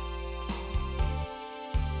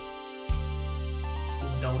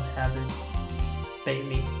 Don't have it. Pay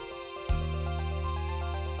me.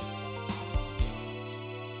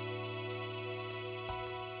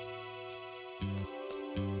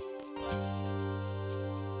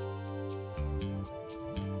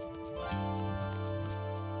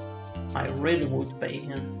 I really would pay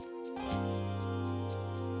him.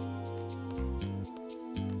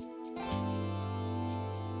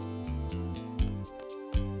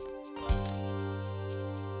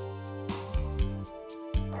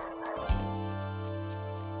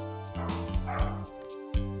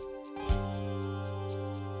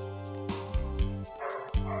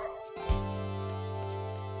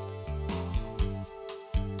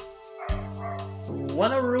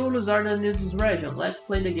 What rules are the news region? Let's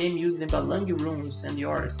play the game using the Balangi rules and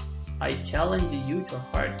yours. I challenge you to a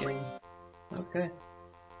hard game. Okay.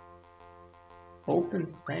 Open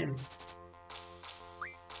same.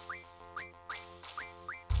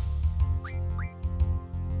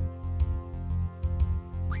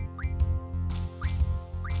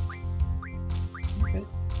 Okay.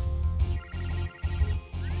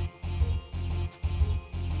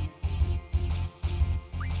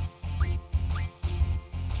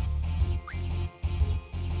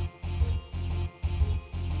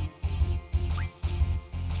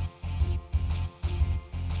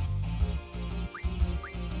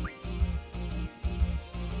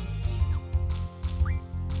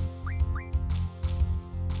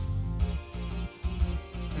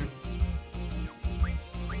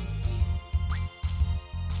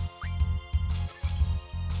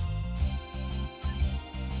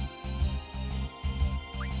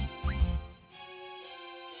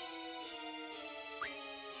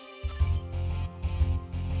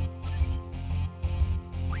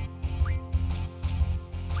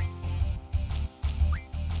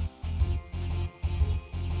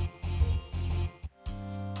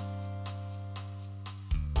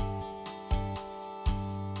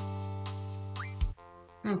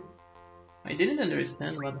 I didn't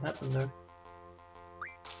understand what happened there.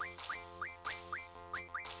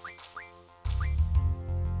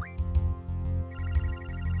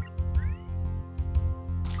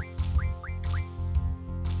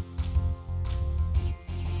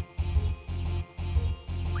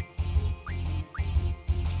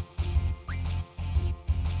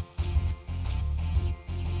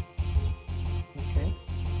 Okay.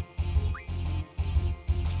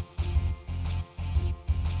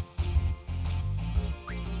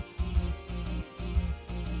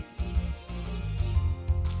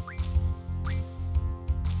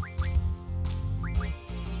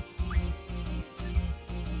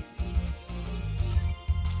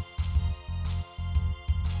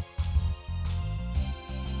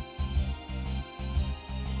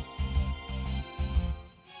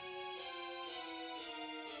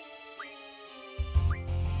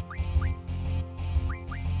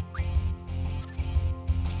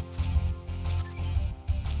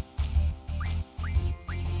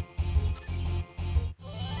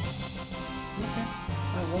 Okay,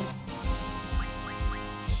 I won't.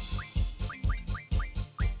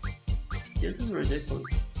 This is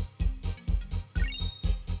ridiculous.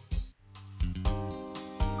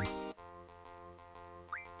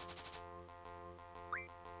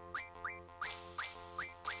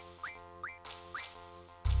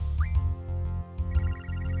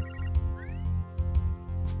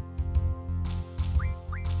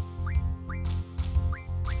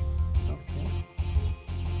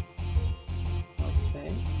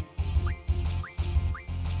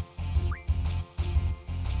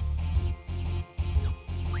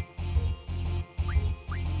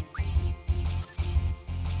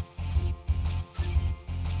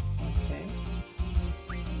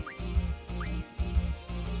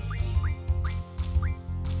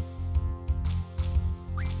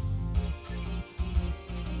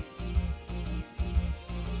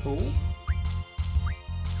 Cool.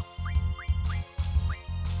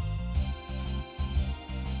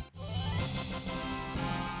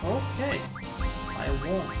 Okay, I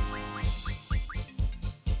won.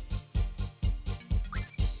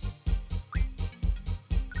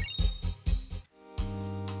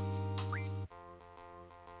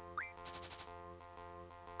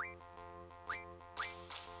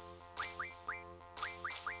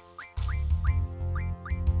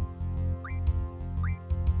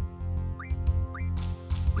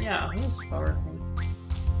 Yeah, he's powerful.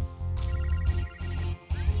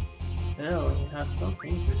 Oh, he has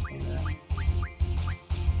something interesting there.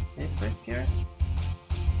 Click here.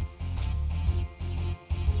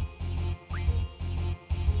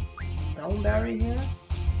 Downberry here.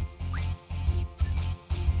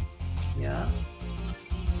 Yeah.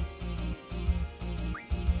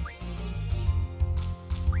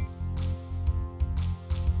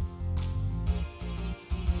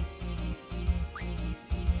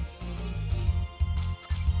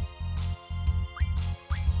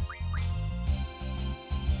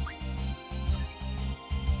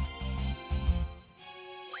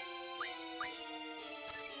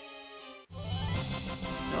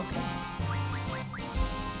 Okay.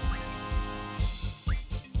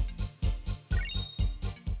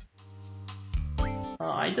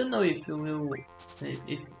 I don't know if he will,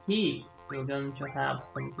 if he will going to have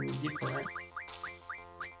something different,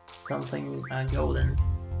 something golden.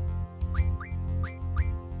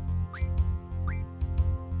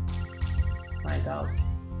 I doubt.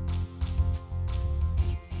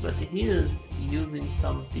 But he is using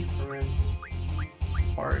some different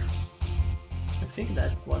part. I think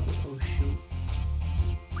that was a full shoot.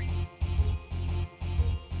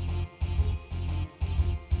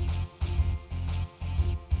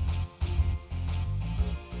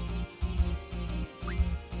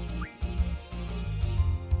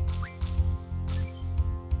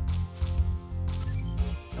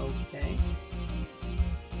 Okay.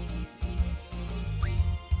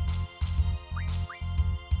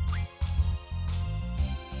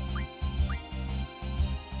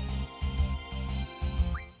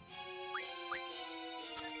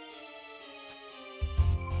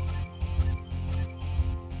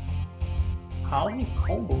 How he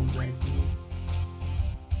combos like me.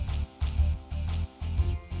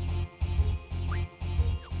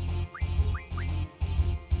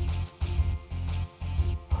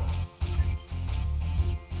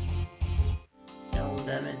 No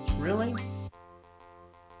damage, really?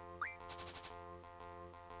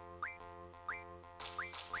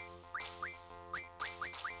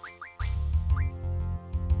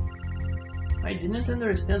 I didn't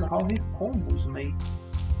understand how he combos me.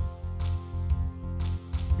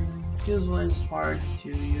 This one is hard to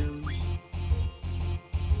use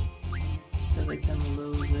because I can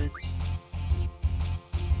lose it.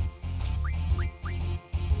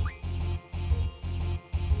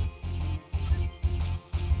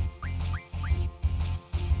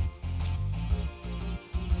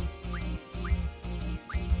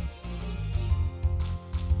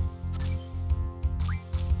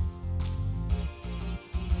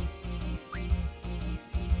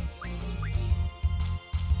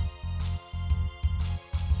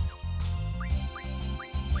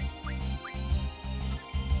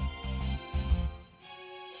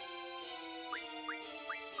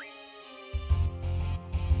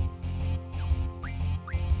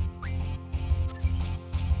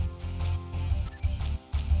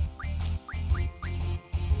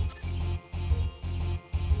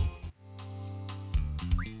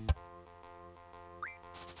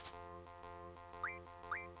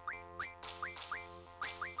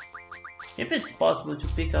 If it's possible to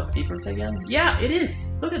pick up different again. Yeah, it is!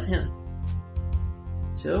 Look at him!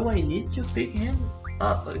 So I need to pick him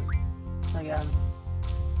up again.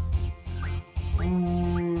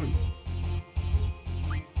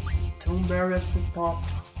 Toneberry at the top.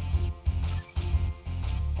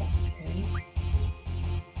 Okay.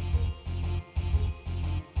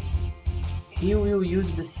 He will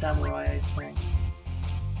use the samurai, I think.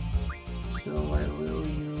 So I will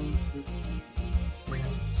use this.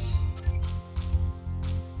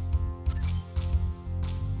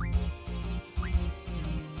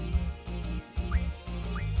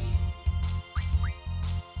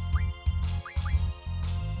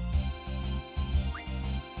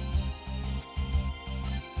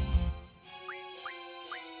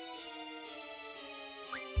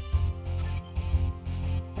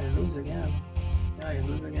 Lose again. Yeah, you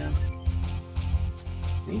lose again.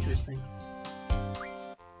 Interesting.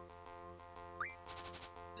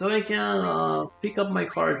 So I can pick up my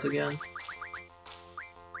cards again.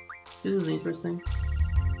 This is interesting.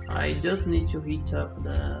 I just need to hit up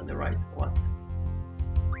the right spot.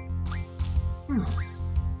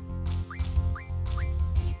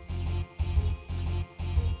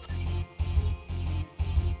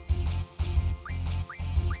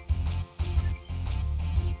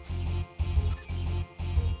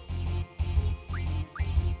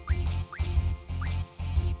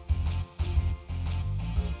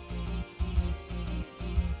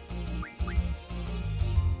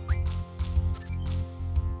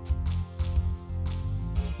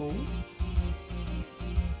 Cool.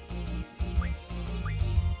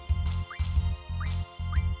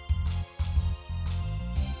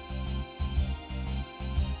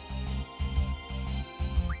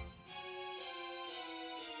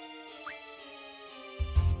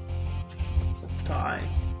 Tie.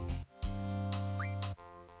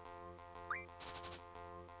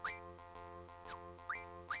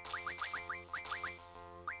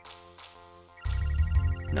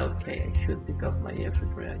 Okay, I should pick up my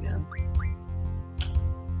infantry again.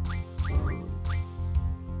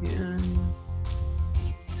 Yeah.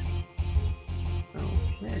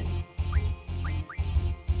 Okay.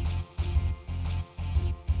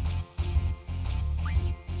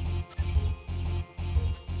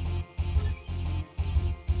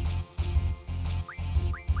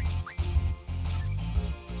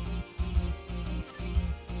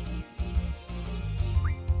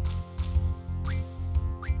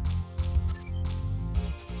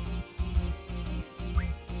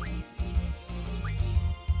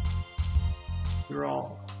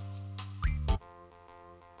 Draw.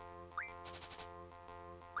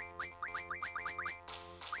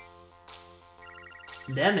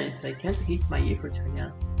 Damn it, I can't hit my effort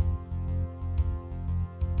again.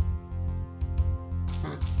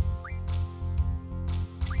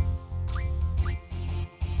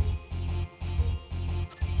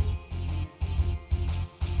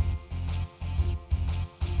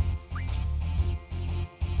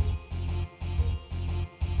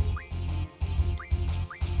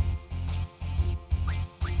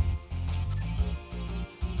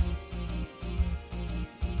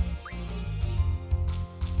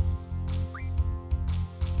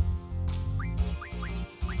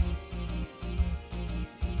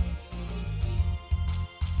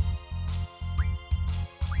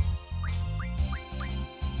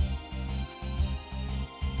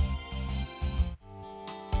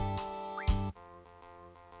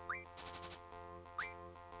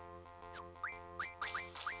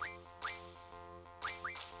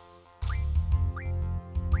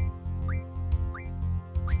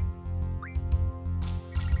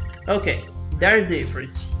 Okay, there's the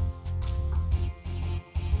difference.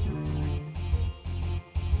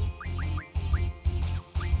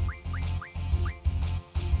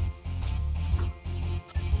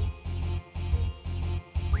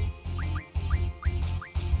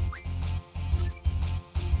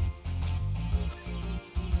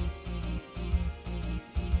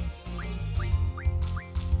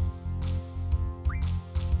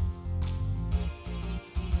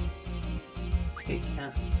 He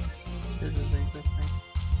can't. This is interesting.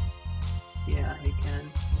 Yeah, he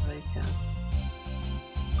can, but he can't.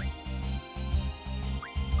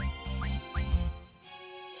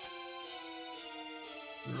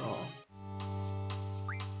 No.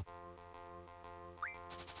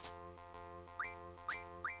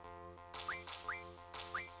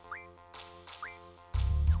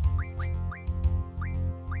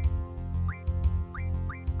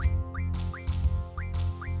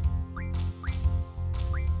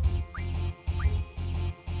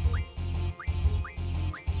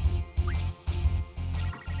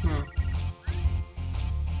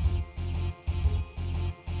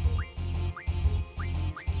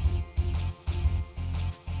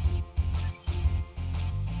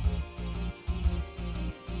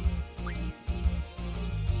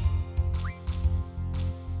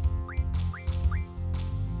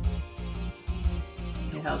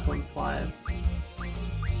 He has 1.5.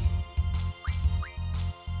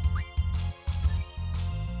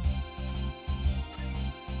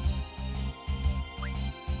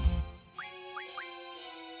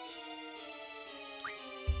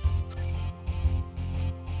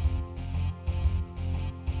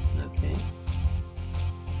 Okay.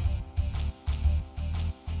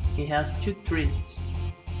 He has 2 trees.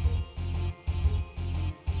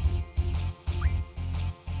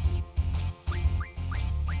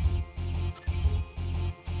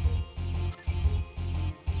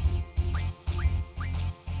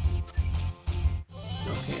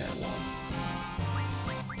 Okay, I won.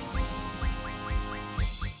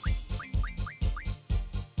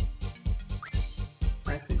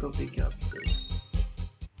 I think I'll pick up this.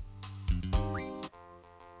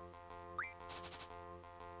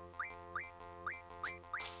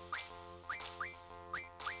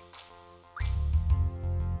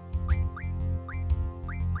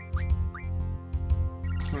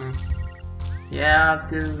 Hmm. Yeah,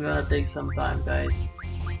 this is gonna take some time, guys.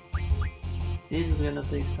 This is gonna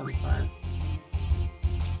take some time.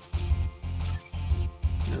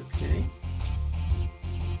 Okay.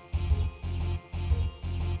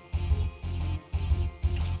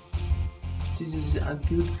 This is a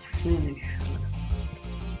good finisher.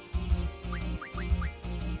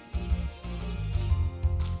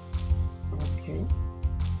 Okay.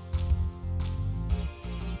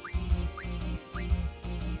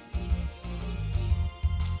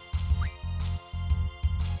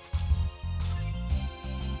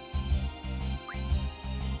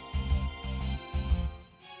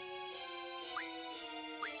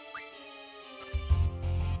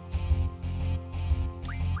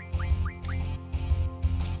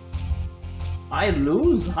 I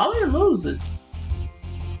lose? How I lose it?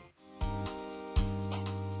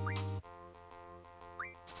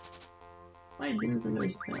 I didn't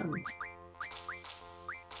understand.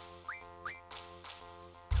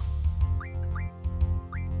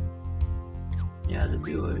 Yeah, the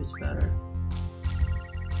viewer is better.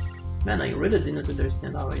 Man, I really didn't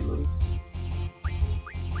understand how I lose.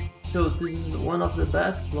 So this is one of the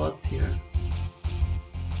best slots here.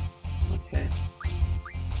 Okay.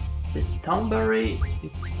 The Townberry,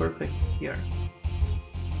 it's perfect here.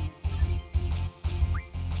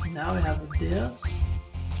 Now we have this.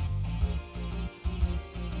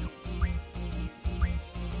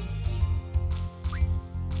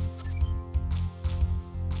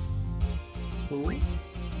 Cool.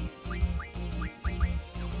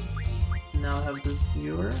 Now I have this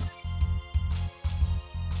viewer.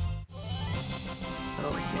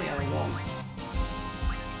 Okay, I won.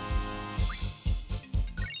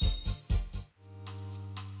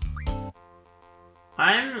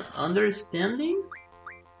 I'm understanding.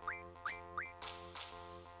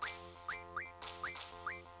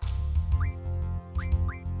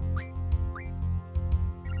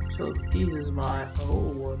 So this is my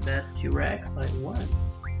that T-Rex I want.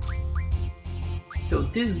 So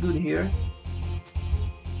this is good here.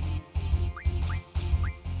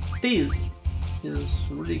 This is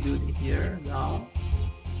really good here now,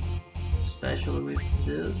 especially with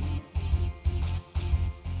this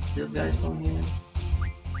guys from here.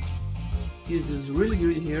 This is really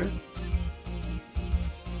good here.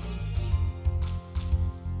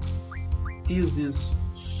 This is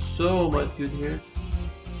so much good here.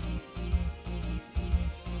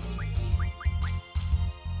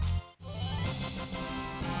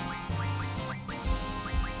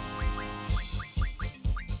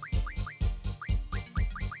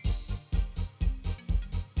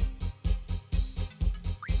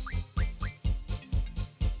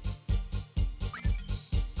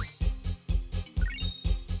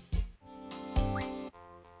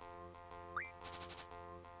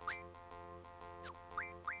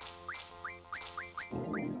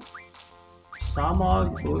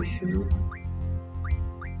 Samog, Boshu,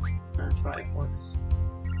 and Triforce.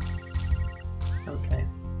 Okay.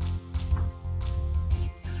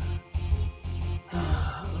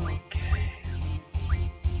 Okay.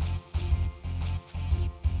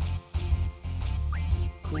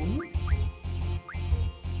 Cool.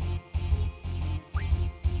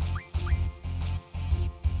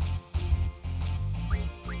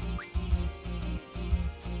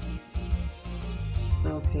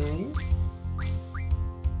 Okay.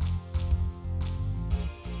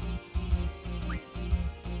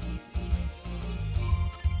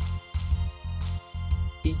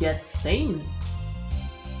 He gets sane.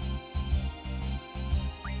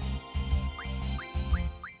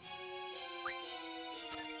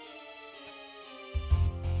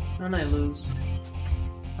 And I lose.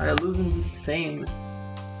 I lose in the same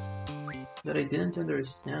that I didn't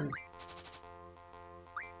understand.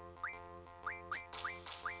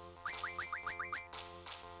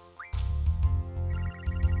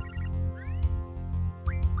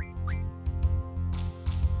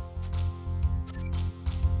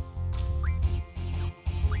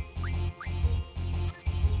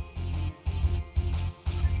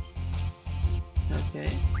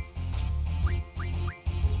 Okay.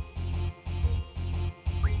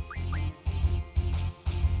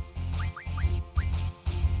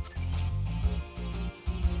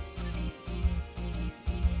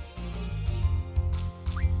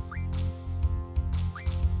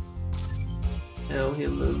 Oh, he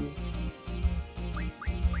lose.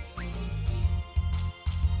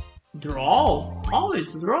 Draw? Oh,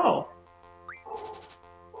 it's draw.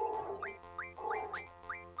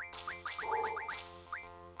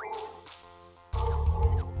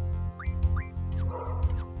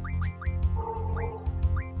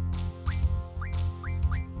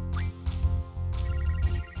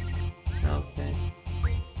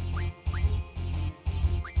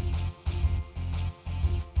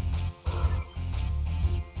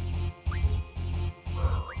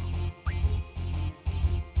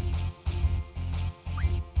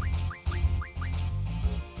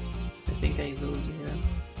 Okay, those here.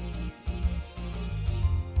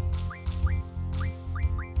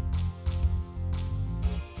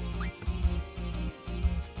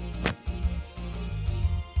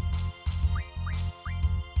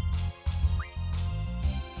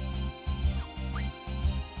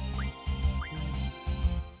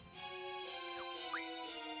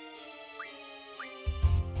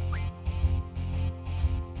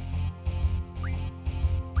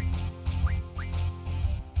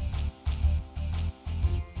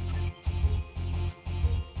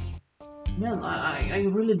 Man, I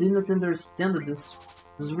really did not understand this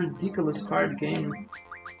ridiculous card game.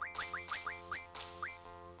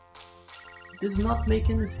 It does not make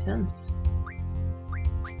any sense.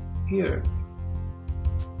 Here.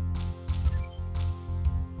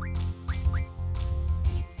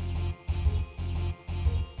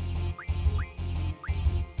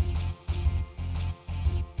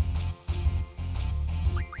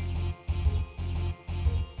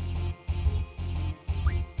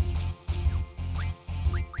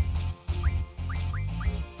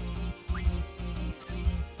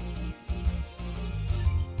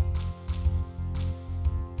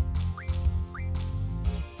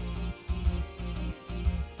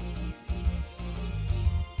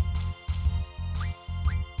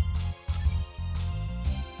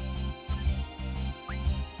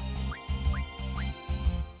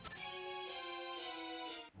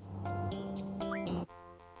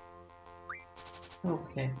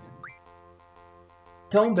 Okay.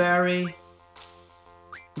 Toneberry.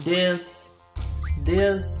 This.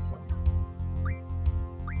 This.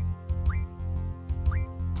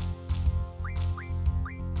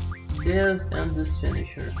 This and this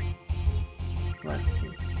finisher. Let's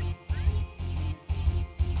see.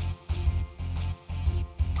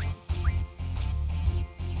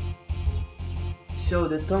 So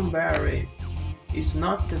the Toneberry is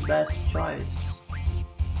not the best choice.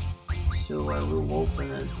 So I will open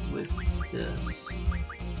it with this.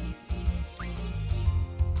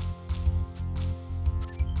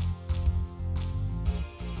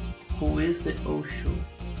 Who is the Oshu?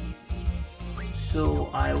 So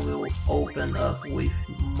I will open up with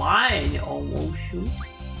my own Oshu.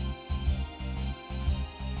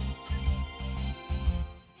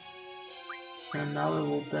 And now I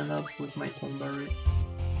will open up with my Toneberry.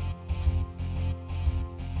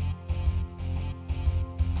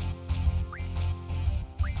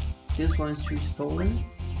 This one is 3 stolen.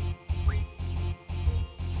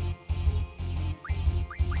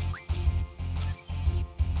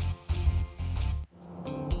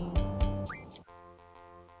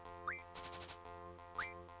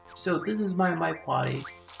 So this is my party.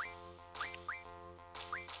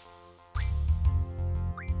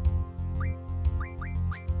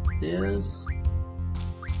 This.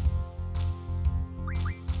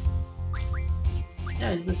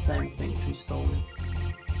 Yeah, it's the same thing, 3 stolen.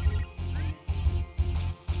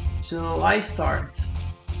 So I start.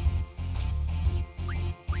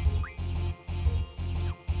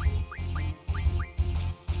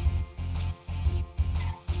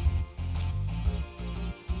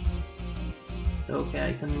 Okay,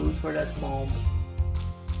 I can lose for that bomb.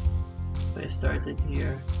 I started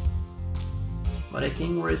here. But I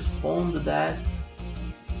can respond to that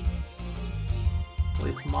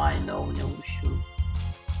with my no shoe.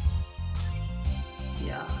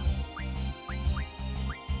 Yeah.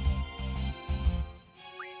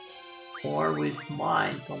 Or with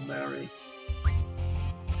my Toneberry.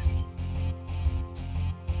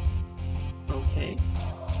 Okay.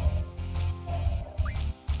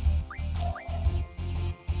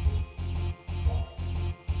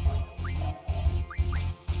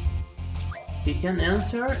 He can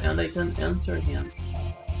answer and I can answer him.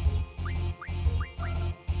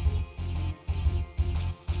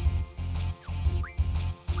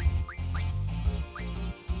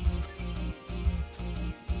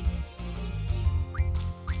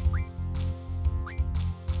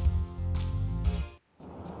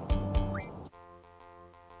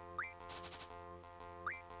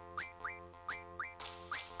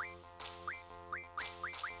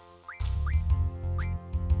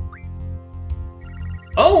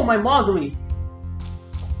 Oh, my Mowgli!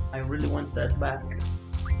 I really want that back.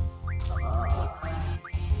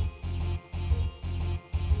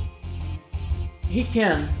 He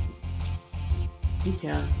can. He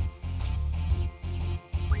can.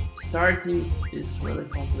 Starting is really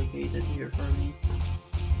complicated here for me.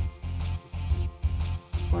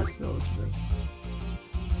 Let's go with this.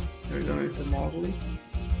 We're going to Mowgli.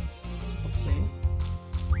 Okay.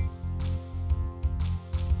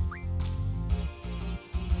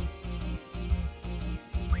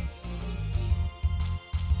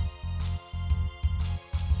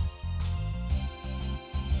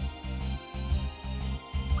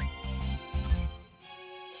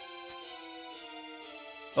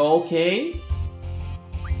 Okay.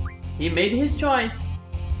 He made his choice.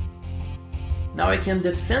 Now I can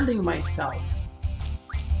defending myself.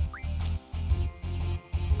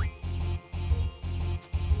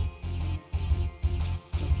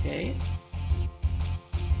 Okay.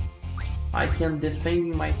 I can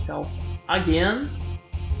defending myself again.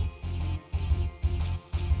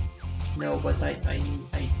 No, but I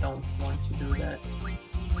don't want to do that.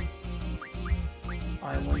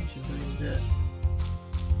 I want to do this.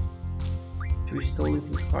 To stole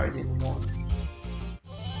his card in one.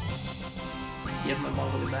 Give my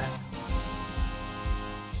Mongolia back.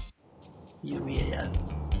 You idiot.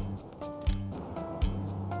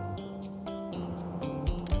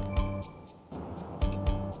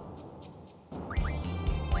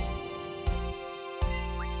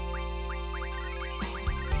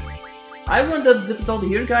 I want this episode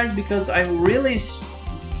here, guys, because I really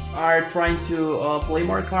are trying to play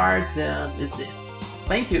more cards, and it's it.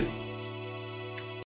 Thank you.